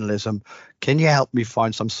professionalism. Can you help me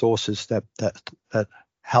find some sources that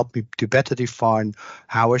help me to better define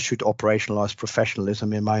how I should operationalize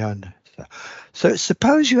professionalism in my own? So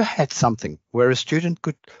suppose you had something where a student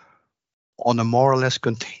could, on a more or less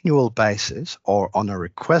continual basis or on a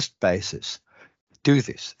request basis, do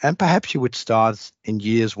this. And perhaps you would start in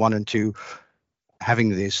years 1 and 2 having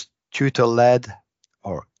this tutor-led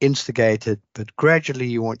or instigated, but gradually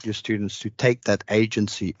you want your students to take that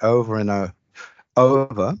agency over and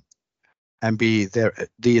over and be the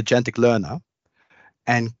agentic learner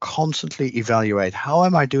and constantly evaluate, how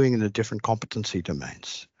am I doing in the different competency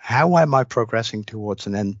domains? How am I progressing towards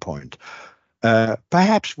an endpoint?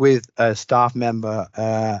 Perhaps with a staff member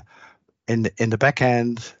in the back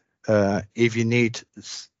end, if you need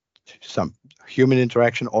some human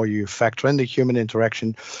interaction or you factor in the human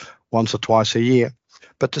interaction once or twice a year.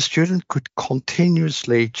 But the student could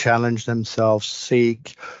continuously challenge themselves,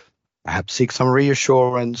 perhaps seek some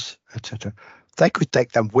reassurance, etc. They could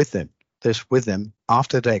take them with them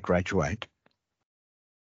after they graduate.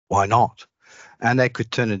 Why not? And they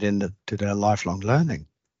could turn it into their lifelong learning.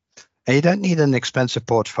 And you don't need an expensive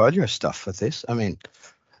portfolio stuff for this. I mean,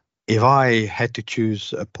 if I had to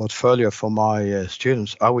choose a portfolio for my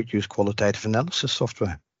students, I would use qualitative analysis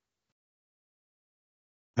software.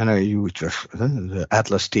 I know you would just the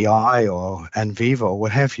Atlas DI or NViva or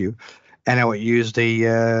what have you, and I would use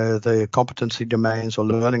the competency domains or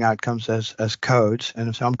learning outcomes as codes.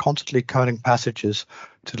 And so I'm constantly coding passages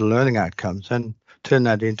to the learning outcomes and turn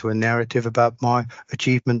that into a narrative about my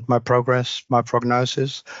achievement, my progress, my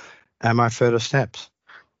prognosis, and my further steps.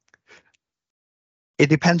 It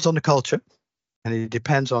depends on the culture, and it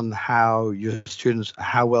depends on how well your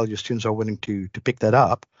students are willing to pick that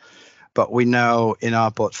up. But we know in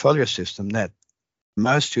our portfolio system that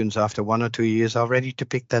most students after 1 or 2 years are ready to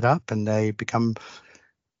pick that up, and they become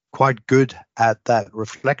quite good at that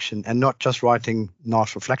reflection, and not just writing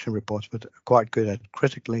nice reflection reports, but quite good at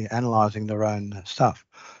critically analyzing their own stuff.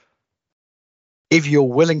 If you're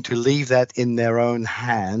willing to leave that in their own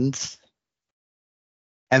hands,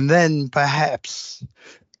 and then perhaps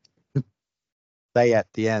say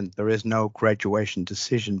at the end, there is no graduation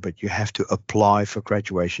decision, but you have to apply for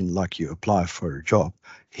graduation like you apply for a job.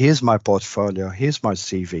 Here's my portfolio. Here's my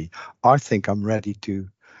CV. I think I'm ready to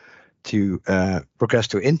progress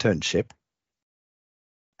to internship.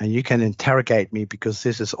 And you can interrogate me because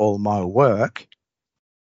this is all my work.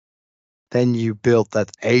 Then you build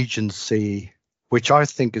that agency, which I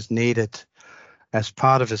think is needed as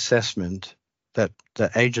part of assessment, that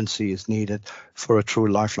the agency is needed for a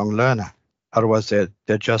true lifelong learner. Otherwise,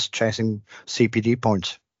 they're just chasing CPD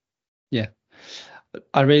points. Yeah.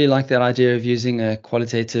 I really like that idea of using a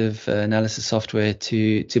qualitative analysis software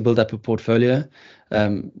to build up a portfolio. I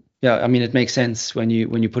mean, it makes sense when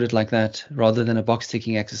you put it like that, rather than a box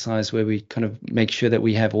ticking exercise where we kind of make sure that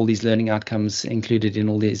we have all these learning outcomes included in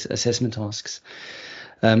all these assessment tasks.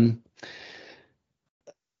 I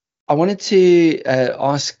wanted to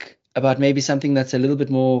ask about maybe something that's a little bit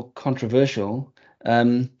more controversial.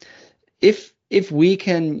 If we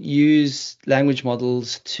can use language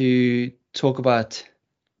models to talk about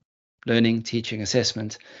learning, teaching,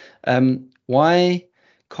 assessment, why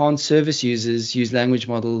can't service users use language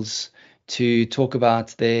models to talk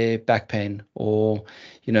about their back pain or,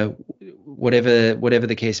 whatever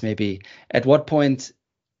the case may be? At what point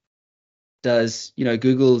does,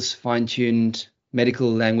 Google's fine-tuned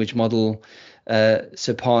medical language model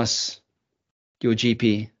surpass your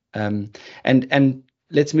GP? And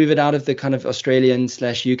let's move it out of the kind of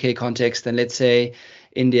Australian/UK context, and let's say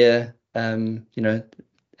India,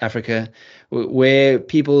 Africa, where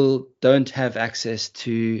people don't have access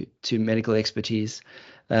to medical expertise.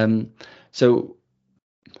 So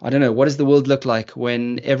I don't know, what does the world look like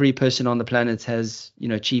when every person on the planet has,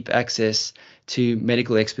 cheap access to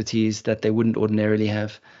medical expertise that they wouldn't ordinarily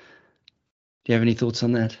have? Do you have any thoughts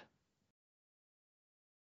on that?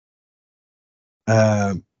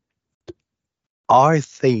 I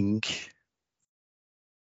think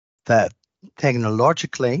that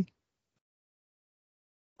technologically,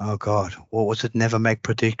 oh God, what was it? Never make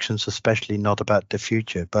predictions, especially not about the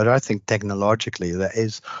future. But I think technologically, that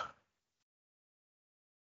is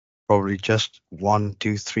probably just 1,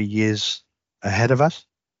 2, 3 years ahead of us.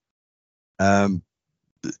 A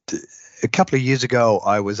couple of years ago,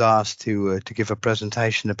 I was asked to give a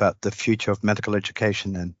presentation about the future of medical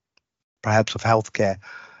education and perhaps of healthcare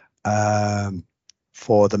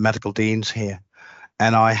for the medical deans here.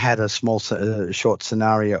 And I had a small, short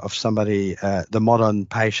scenario of somebody, the modern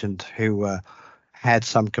patient, who had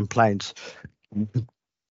some complaints,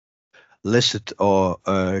 listed or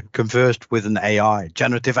conversed with an AI.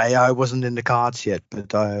 Generative AI wasn't in the cards yet,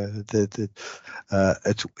 but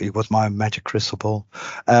it was my magic crystal ball.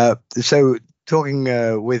 So talking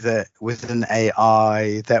with an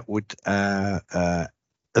AI that would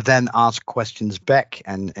then ask questions back,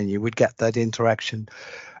 and you would get that interaction.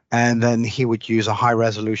 And then he would use a high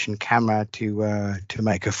resolution camera to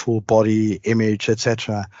make a full body image,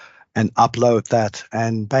 etc., and upload that.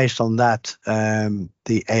 And based on that,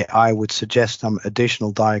 the AI would suggest some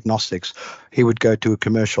additional diagnostics. He would go to a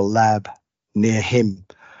commercial lab near him,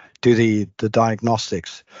 do the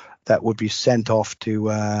diagnostics that would be sent off to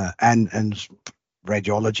and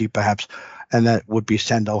radiology perhaps, and that would be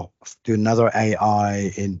sent off to another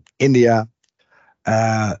AI in India.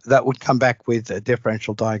 That would come back with a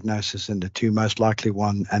differential diagnosis in the two most likely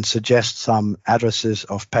one, and suggest some addresses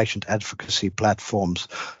of patient advocacy platforms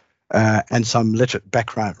and some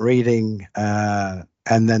background reading, and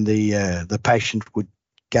then the patient would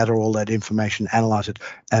gather all that information, analyze it,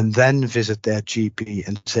 and then visit their GP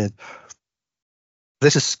and said,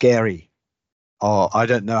 "This is scary," or "I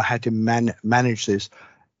don't know how to manage this.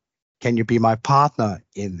 Can you be my partner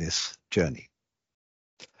in this journey?"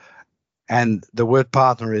 And the word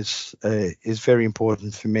partner is very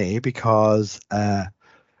important for me, because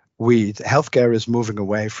healthcare is moving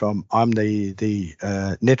away from I'm the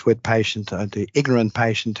nitwit patient, the ignorant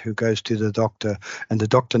patient who goes to the doctor, and the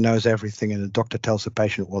doctor knows everything, and the doctor tells the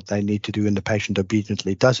patient what they need to do, and the patient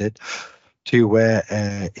obediently does it, to where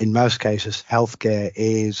in most cases healthcare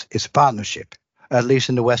is a partnership. At least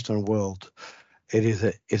in the Western world, it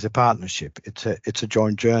is a partnership. It's a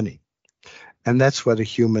joint journey. And that's where the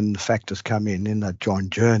human factors come in that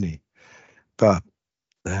joint journey. But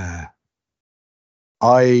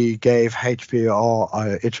I gave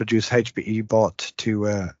I introduced HPE bot to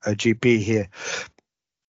a GP here.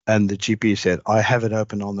 And the GP said, I have it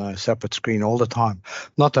open on a separate screen all the time.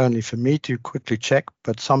 Not only for me to quickly check,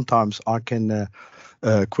 but sometimes I can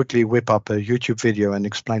quickly whip up a YouTube video and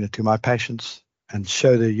explain it to my patients and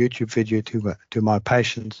show the YouTube video to my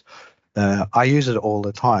patients. I use it all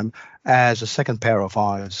the time as a second pair of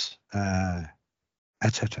eyes,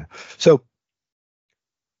 etc. So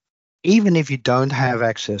even if you don't have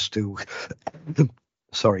access to,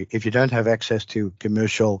 if you don't have access to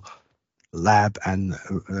commercial lab and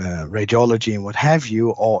radiology and what have you,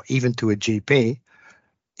 or even to a GP,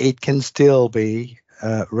 it can still be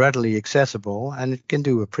readily accessible, and it can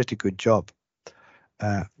do a pretty good job,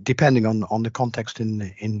 depending on the context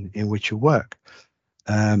in which you work.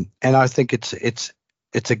 And I think it's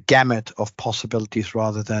a gamut of possibilities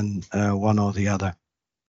rather than one or the other.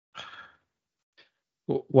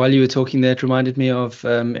 While you were talking there, it reminded me of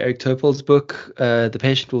Eric Topol's book, The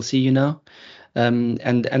Patient Will See You Now.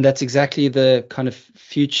 And that's exactly the kind of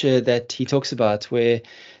future that he talks about, where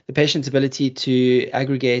the patient's ability to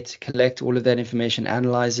aggregate, collect all of that information,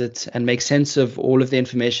 analyze it, and make sense of all of the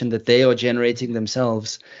information that they are generating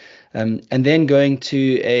themselves, and then going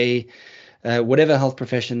to whatever health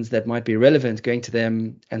professions that might be relevant, going to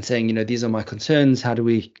them and saying, these are my concerns. How do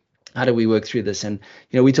we work through this? And,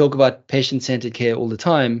 we talk about patient-centered care all the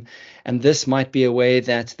time, and this might be a way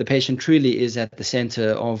that the patient truly is at the center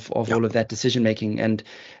of all of that decision-making. And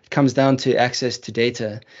it comes down to access to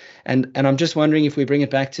data. And I'm just wondering, if we bring it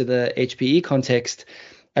back to the HPE context,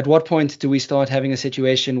 at what point do we start having a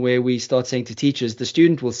situation where we start saying to teachers, the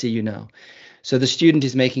student will see you now? So the student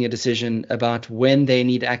is making a decision about when they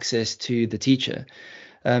need access to the teacher.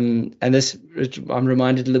 And this, I'm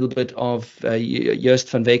reminded a little bit of Joost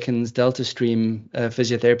van Veken's Delta Stream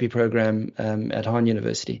physiotherapy program at Hahn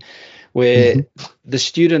University, where the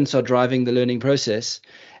students are driving the learning process.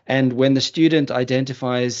 And when the student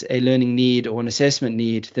identifies a learning need or an assessment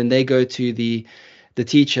need, then they go to the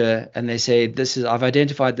teacher and they say, I've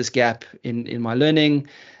identified this gap in my learning.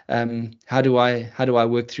 How do I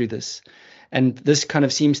work through this? And this kind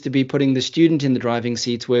of seems to be putting the student in the driving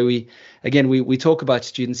seat, where we talk about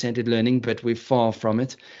student-centered learning, but we're far from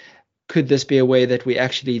it. Could this be a way that we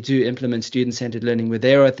actually do implement student-centered learning, where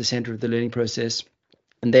they're at the center of the learning process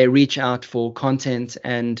and they reach out for content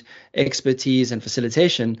and expertise and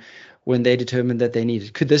facilitation when they determine that they need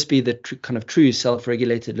it? Could this be the kind of true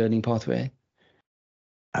self-regulated learning pathway?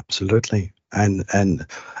 Absolutely. And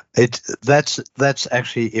that's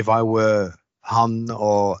actually, if I were Hahn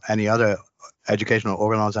or any other educational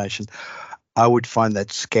organization, I would find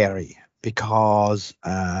that scary, because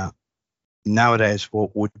nowadays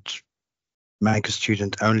what would make a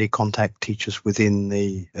student only contact teachers within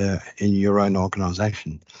the in your own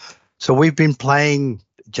organization. So we've been playing,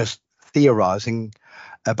 just theorizing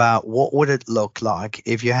about what would it look like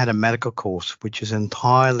if you had a medical course which is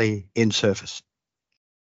entirely in service.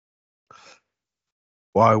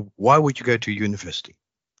 Why would you go to university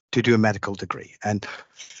to do a medical degree? And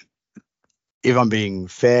if I'm being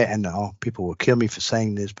fair, and people will kill me for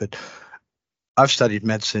saying this, but I've studied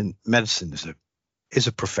medicine. Medicine is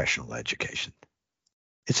a professional education.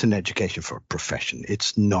 It's an education for a profession.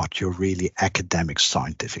 It's not your really academic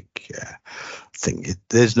scientific thing.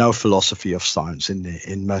 There's no philosophy of science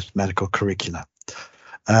in most medical curricula.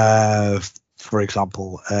 For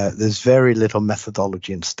example, there's very little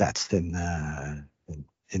methodology and stats in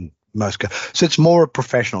most. So it's more a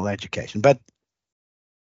professional education. But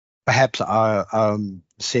perhaps I'm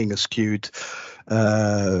seeing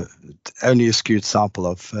only a skewed sample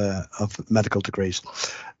of medical degrees.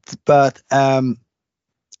 But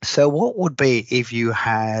so what would be if you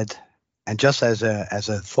had, and just as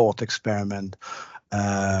a thought experiment,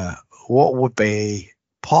 what would be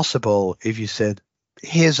possible if you said,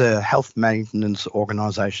 here's a health maintenance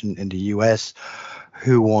organization in the US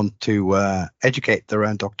who want to educate their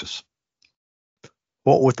own doctors.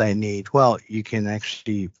 What would they need? Well, you can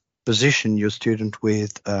actually position your student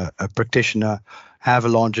with a practitioner, have a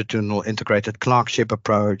longitudinal integrated clerkship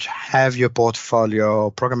approach, have your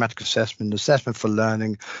portfolio, programmatic assessment for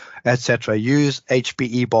learning, etc. Use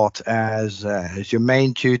HPEbot as your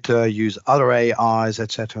main tutor, use other AIs,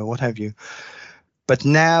 etc., what have you. But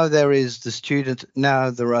now there are students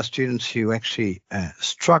who actually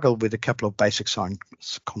struggle with a couple of basic science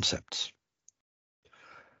concepts.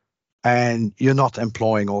 And you're not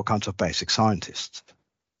employing all kinds of basic scientists,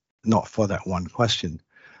 not for that one question.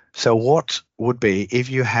 So what would be if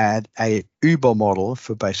you had a Uber model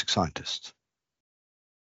for basic scientists,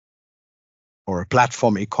 or a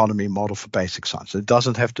platform economy model for basic science? It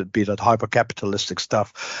doesn't have to be that hyper-capitalistic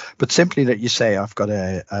stuff, but simply that you say, I've got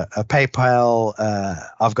a PayPal,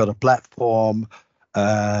 I've got a platform,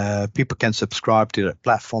 people can subscribe to that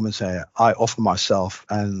platform and say, I offer myself,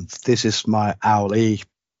 and this is my hourly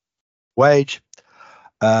wage.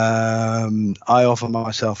 I offer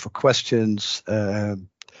myself for questions,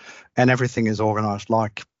 and everything is organized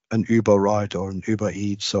like an Uber ride or an Uber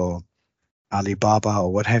Eats or Alibaba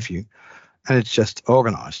or what have you, and it's just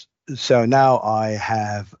organized. So now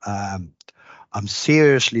I'm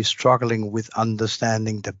seriously struggling with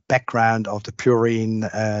understanding the background of the purine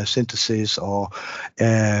synthesis or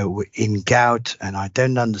in gout, and I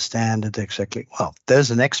don't understand it exactly. Well,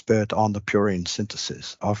 there's an expert on the purine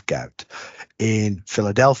synthesis of gout in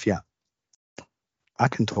Philadelphia. I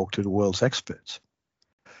can talk to the world's experts.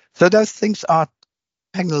 So those things are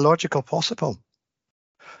technological possible.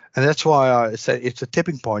 And that's why I say it's a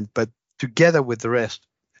tipping point, but together with the rest,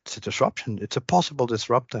 it's a disruption. It's a possible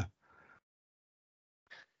disruptor.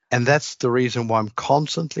 And that's the reason why I'm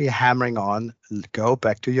constantly hammering on, go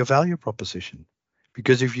back to your value proposition.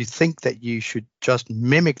 Because if you think that you should just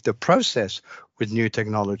mimic the process with new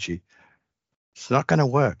technology, it's not going to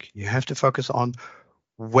work. You have to focus on,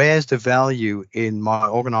 where's the value in my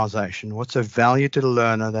organization? What's the value to the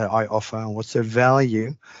learner that I offer? And what's the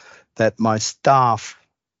value that my staff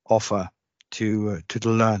offer to the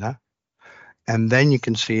learner? And then you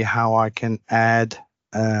can see how I can add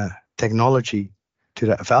technology to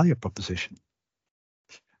that value proposition.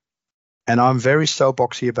 And I'm very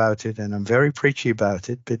soapboxy about it, and I'm very preachy about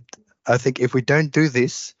it. But I think if we don't do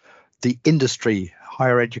this, the industry,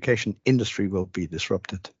 higher education industry, will be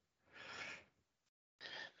disrupted.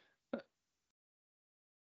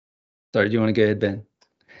 Sorry, do you want to go ahead, Ben?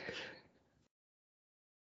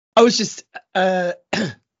 I was just I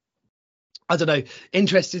don't know,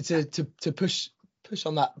 interested to push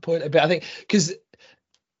on that point a bit. I think because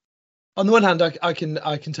on the one hand, I can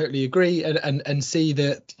totally agree and see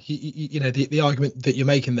that the argument that you're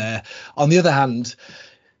making there. On the other hand,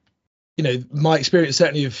 my experience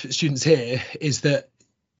certainly of students here is that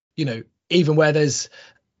even where there's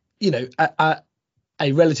a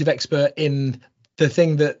relative expert in the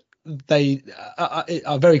thing that they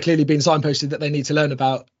are very clearly being signposted that they need to learn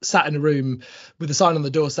about, sat in a room with a sign on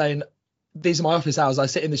the door saying, "These are my office hours. I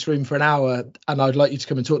sit in this room for an hour and I'd like you to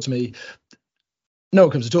come and talk to me." No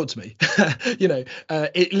one comes to talk to me,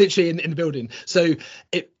 it literally in the building. So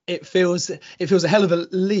it feels a hell of a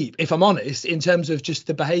leap, if I'm honest, in terms of just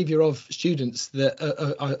the behaviour of students that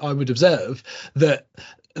I would observe, that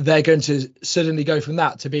they're going to suddenly go from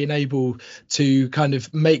that to being able to kind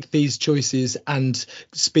of make these choices and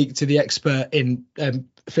speak to the expert in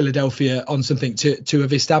Philadelphia on something to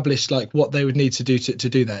have established like what they would need to do to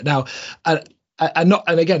do that. Now, and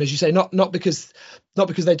again, as you say, not because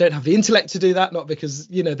they don't have the intellect to do that, not because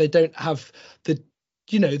they don't have the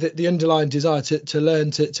underlying desire to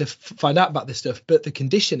learn to find out about this stuff, but the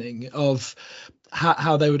conditioning of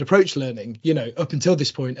how they would approach learning, up until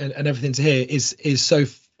this point and everything to here is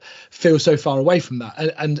feels so far away from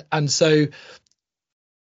that, and so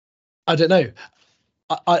I don't know.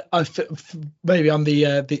 Maybe I'm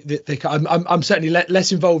I'm certainly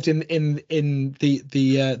less involved in the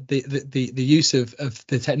use of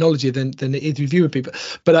the technology than either of you would be,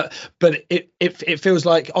 but it feels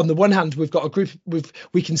like on the one hand we've got a group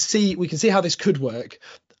we can see how this could work.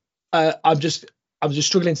 I'm just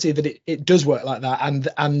struggling to see that it does work like that,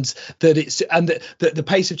 and that the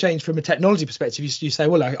pace of change from a technology perspective. You say,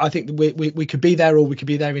 well, I think we could be there, or we could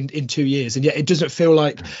be there in 2 years, and yet it doesn't feel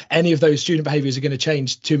like any of those student behaviours are going to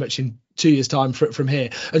change too much in 2 years' time from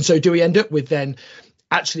here. And so, do we end up with then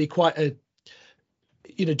actually quite a,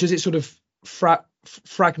 does it sort of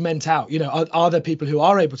fragment out? Are there people who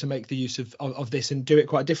are able to make the use of this and do it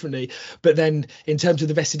quite differently, but then in terms of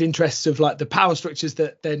the vested interests of like the power structures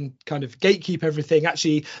that then kind of gatekeep everything,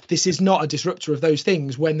 actually this is not a disruptor of those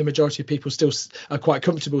things when the majority of people still are quite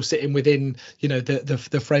comfortable sitting within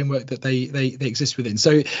the framework that they exist within.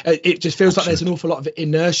 So it just feels like there's an awful lot of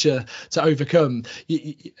inertia to overcome,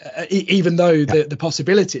 even though the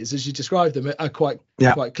possibilities as you describe them are quite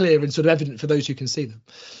clear and sort of evident for those who can see them.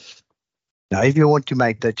 Now, if you want to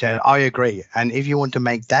make that change, I agree. And if you want to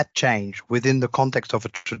make that change within the context of a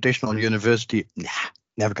traditional university,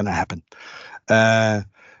 never going to happen.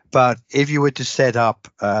 But if you were to set up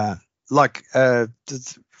the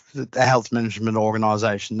health management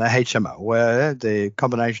organization, the HMO, where the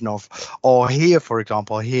combination of, or here, for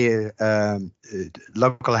example,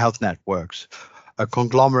 local health networks, a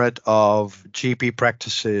conglomerate of GP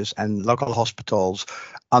practices and local hospitals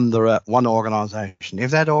under one organization.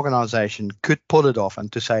 If that organization could pull it off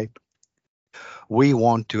and to say, we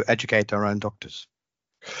want to educate our own doctors.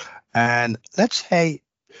 And let's say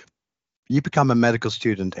you become a medical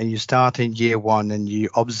student and you start in year one and you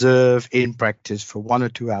observe in practice for 1 or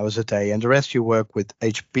 2 hours a day, and the rest you work with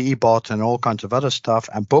HPE bot and all kinds of other stuff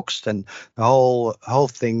and books and the whole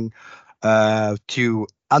thing to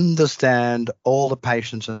understand all the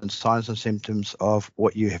patients and signs and symptoms of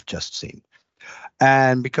what you have just seen.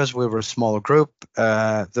 And because we were a smaller group,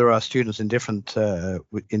 there are students in different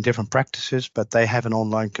practices, but they have an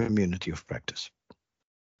online community of practice.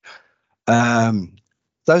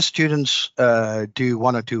 Those students do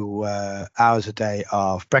 1 or 2 hours a day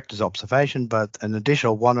of practice observation, but an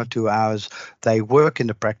additional 1 or 2 hours they work in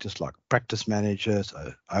the practice like practice managers.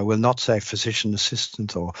 I will not say physician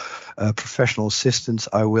assistants or professional assistants.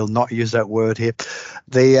 I will not use that word here.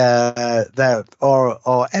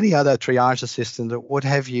 Or any other triage assistant or what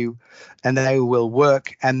have you, and they will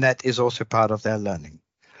work, and that is also part of their learning.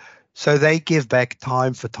 So they give back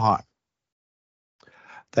time for time.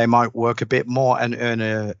 They might work a bit more and earn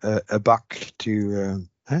a buck to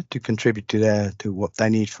contribute to what they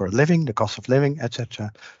need for a living, the cost of living,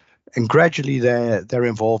 etc. And gradually their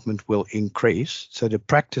involvement will increase. So the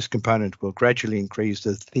practice component will gradually increase.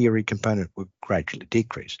 The theory component will gradually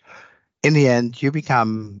decrease. In the end, you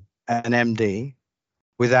become an MD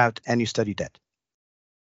without any study debt,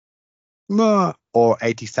 or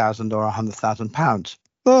 80,000 or 100,000 pounds.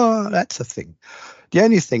 That's the thing. The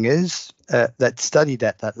only thing is that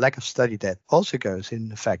lack of study debt also goes in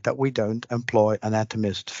the fact that we don't employ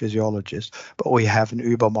anatomist, physiologist, but we have an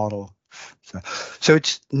Uber model. So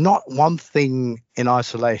it's not one thing in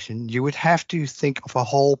isolation. You would have to think of a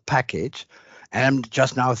whole package, and I'm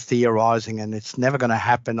just now theorizing, and it's never going to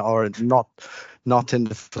happen, or not not in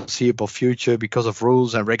the foreseeable future because of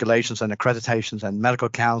rules and regulations and accreditations and medical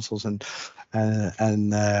councils and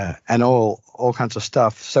all kinds of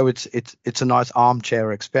stuff. So it's a nice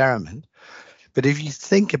armchair experiment. But if you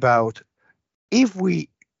think about, if we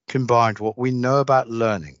combined what we know about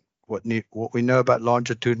learning, what we know about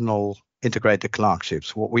longitudinal integrated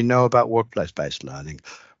clerkships, what we know about workplace-based learning,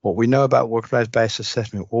 what we know about workplace-based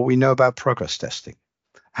assessment, what we know about progress testing,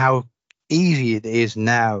 how easy it is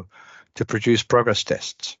now to produce progress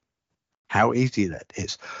tests, how easy that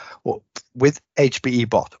is. Well, with HBE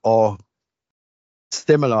bot or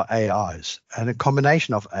similar AIs and a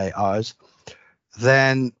combination of AIs,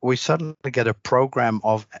 then we suddenly get a program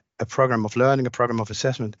of learning, a program of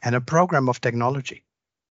assessment, and a program of technology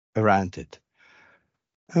around it.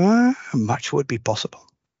 Much would be possible,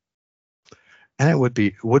 and it would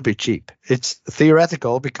be cheap. It's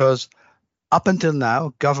theoretical because up until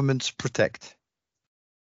now, governments protect,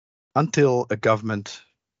 until a government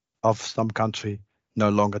of some country no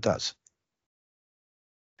longer does.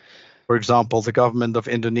 For example, the government of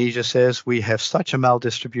Indonesia says we have such a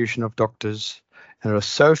maldistribution of doctors, and there are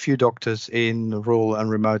so few doctors in rural and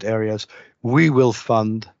remote areas. We will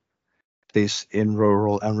fund this in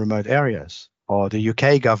rural and remote areas. Or the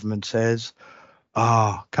UK government says,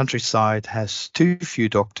 countryside has too few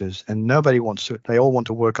doctors and nobody wants to, they all want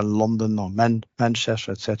to work in London or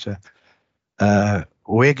Manchester, etc.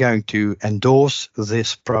 We're going to endorse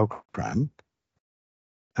this program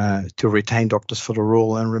to retain doctors for the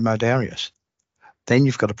rural and remote areas. Then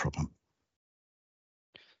you've got a problem.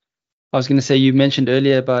 I was going to say, you mentioned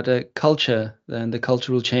earlier about culture and the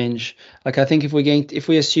cultural change. Like, I think if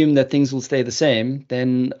we assume that things will stay the same,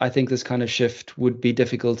 then I think this kind of shift would be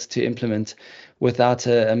difficult to implement without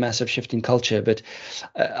a massive shift in culture. But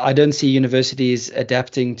I don't see universities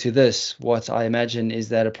adapting to this. What I imagine is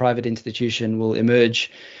that a private institution will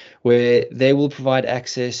emerge where they will provide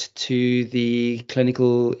access to the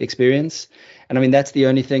clinical experience. And I mean, that's the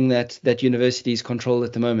only thing that universities control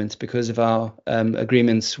at the moment because of our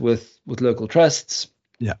agreements with local trusts.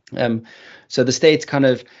 Yeah. So the state kind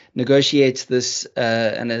of negotiates this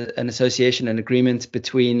an association, an agreement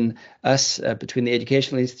between us, between the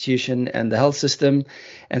educational institution and the health system.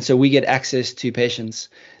 And so we get access to patients.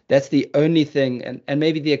 That's the only thing, and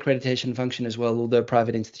maybe the accreditation function as well, although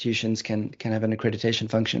private institutions can have an accreditation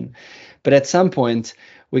function. But at some point,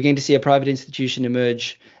 we're going to see a private institution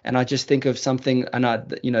emerge, and I just think of something, and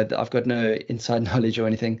I've got no inside knowledge or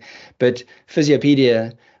anything, but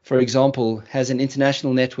Physiopedia, for example, has an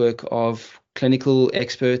international network of clinical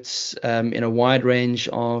experts in a wide range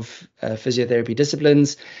of physiotherapy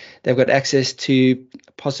disciplines. They've got access to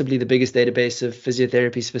possibly the biggest database of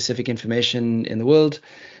physiotherapy-specific information in the world.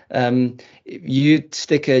 You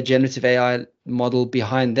stick a generative AI model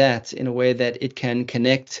behind that in a way that it can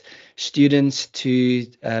connect students to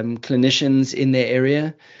clinicians in their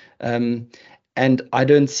area. And I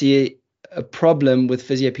don't see a problem with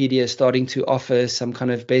Physiopedia starting to offer some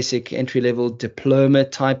kind of basic entry-level diploma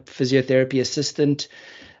type physiotherapy assistant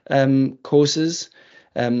courses.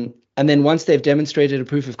 And then once they've demonstrated a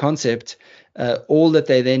proof of concept, all that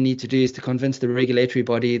they then need to do is to convince the regulatory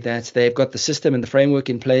body that they've got the system and the framework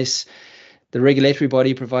in place. The regulatory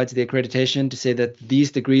body provides the accreditation to say that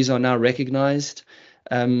these degrees are now recognized.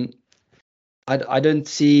 I don't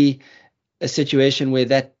see a situation where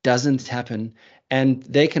that doesn't happen, and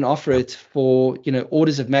they can offer it for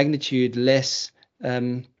orders of magnitude less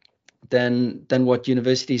than what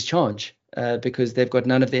universities charge because they've got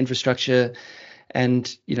none of the infrastructure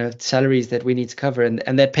and salaries that we need to cover,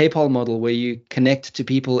 and that PayPal model where you connect to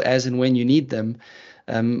people as and when you need them.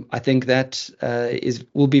 I think that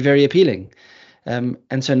will be very appealing. And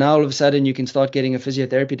so now all of a sudden you can start getting a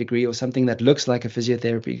physiotherapy degree or something that looks like a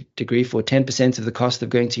physiotherapy degree for 10% of the cost of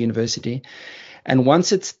going to university. And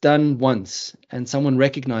once it's done once and someone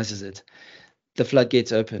recognizes it, the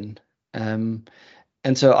floodgates open. And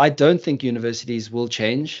so I don't think universities will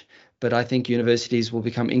change, but I think universities will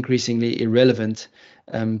become increasingly irrelevant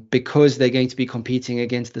because they're going to be competing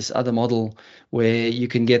against this other model where you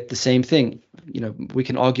can get the same thing. We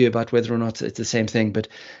can argue about whether or not it's the same thing, but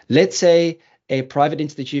let's say a private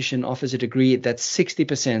institution offers a degree that's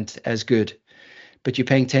 60% as good, but you're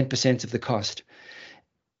paying 10% of the cost.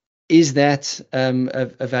 Is that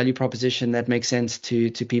a value proposition that makes sense to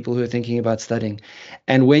people who are thinking about studying?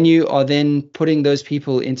 And when you are then putting those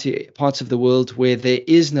people into parts of the world where there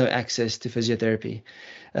is no access to physiotherapy,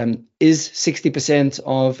 is 60%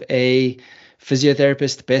 of a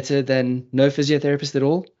physiotherapist better than no physiotherapist at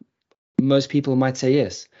all? Most people might say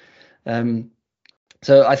yes.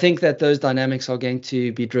 So I think that those dynamics are going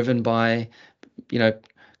to be driven by,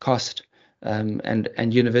 cost,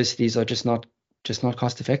 and universities are just not just not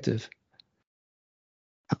cost effective.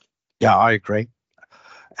 Yeah, I agree.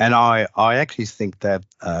 And I actually think that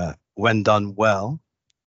when done well,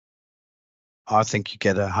 I think you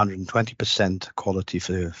get 120% quality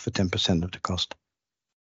for 10% of the cost.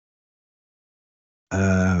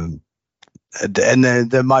 And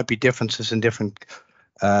there might be differences in different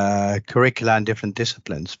curricula and different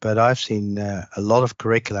disciplines, but I've seen a lot of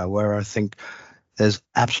curricula where I think there's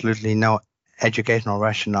absolutely no educational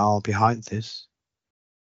rationale behind this.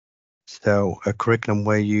 So a curriculum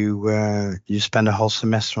where you spend a whole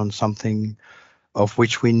semester on something of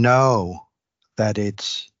which we know that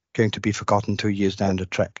it's going to be forgotten 2 years down the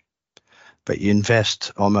track, but you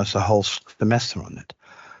invest almost a whole semester on it.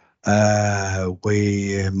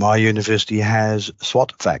 My university has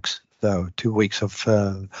SWOT facts, so 2 weeks of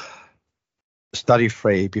study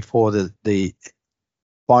free before the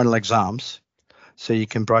final exams, so you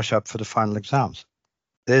can brush up for the final exams.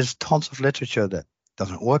 There's tons of literature that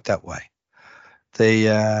doesn't work that way.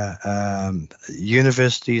 The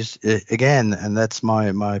universities, again, and that's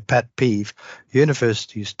my pet peeve,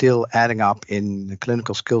 universities still adding up in the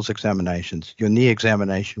clinical skills examinations. Your knee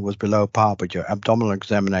examination was below par, but your abdominal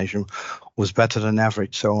examination was better than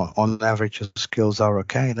average. So on average, your skills are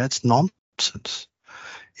okay. That's nonsense.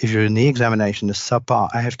 If your knee examination is subpar,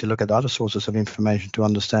 I have to look at other sources of information to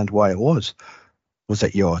understand why it was. Was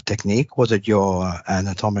it your technique? Was it your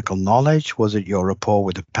anatomical knowledge? Was it your rapport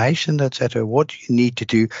with the patient, etc.? What do you need to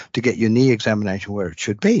do to get your knee examination where it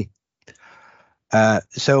should be?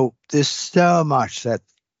 So there's so much that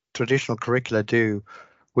traditional curricula do,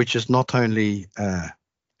 which is not only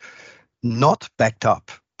not backed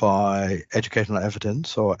up by educational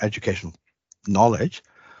evidence or educational knowledge,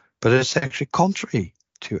 but it's actually contrary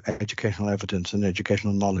to educational evidence and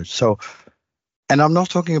educational knowledge. So, and I'm not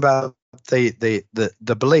talking about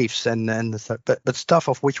the beliefs but stuff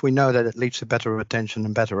of which we know that it leads to better retention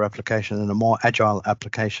and better application and a more agile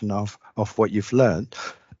application of what you've learned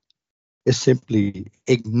is simply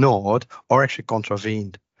ignored or actually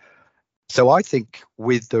contravened. So I think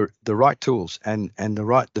with the right tools and the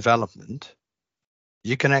right development,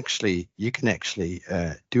 you can actually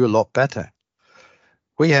do a lot better.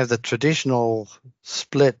 We have the traditional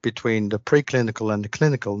split between the preclinical and the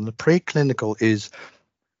clinical, and the preclinical is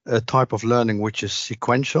a type of learning which is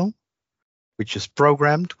sequential, which is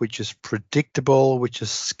programmed, which is predictable, which is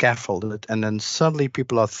scaffolded, and then suddenly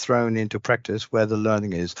people are thrown into practice where the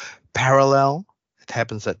learning is parallel. It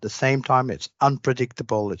happens at the same time. It's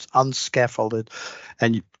unpredictable. It's unscaffolded,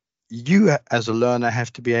 and you as a learner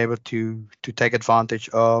have to be able to take advantage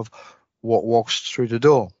of what walks through the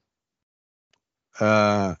door.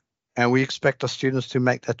 And we expect our students to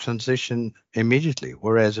make that transition immediately,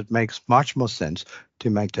 whereas it makes much more sense to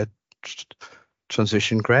make that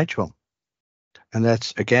transition gradual. And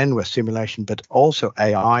that's, again, where simulation, but also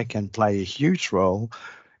AI can play a huge role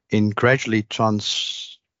in gradually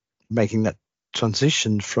making that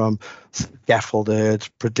transition from scaffolded,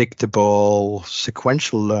 predictable,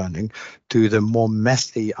 sequential learning to the more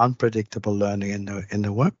messy, unpredictable learning in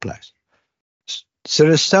the workplace. So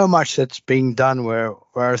there's so much that's being done where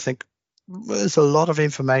I think there's a lot of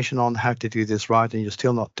information on how to do this right, and you're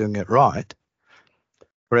still not doing it right.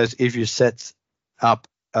 Whereas if you set up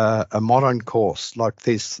a modern course like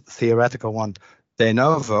this theoretical one, de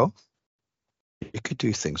novo, you could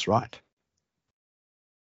do things right.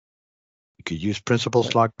 You could use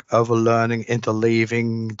principles like overlearning,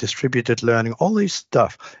 interleaving, distributed learning, all this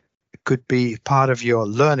stuff. It could be part of your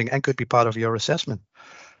learning and could be part of your assessment.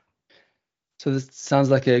 So this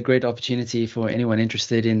sounds like a great opportunity for anyone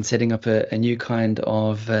interested in setting up a new kind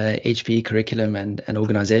of HPE curriculum and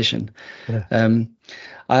organization. Yeah.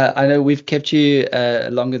 I know we've kept you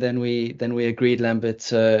longer than we agreed, Lambert.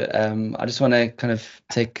 So I just want to kind of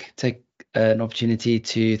take an opportunity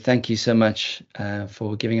to thank you so much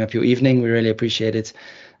for giving up your evening. We really appreciate it.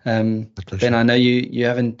 Ben, I know you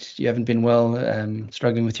haven't been well,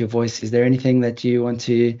 struggling with your voice. Is there anything that you want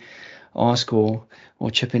to ask or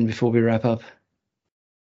chip in before we wrap up?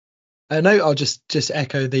 No, I'll just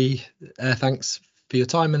echo the thanks for your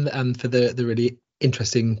time and for the really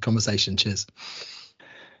interesting conversation. Cheers.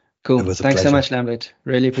 Cool. Thanks so much, Lambert.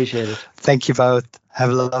 Really appreciate it. Thank you both. Have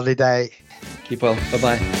a lovely day. Keep well.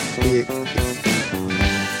 Bye-bye. See you.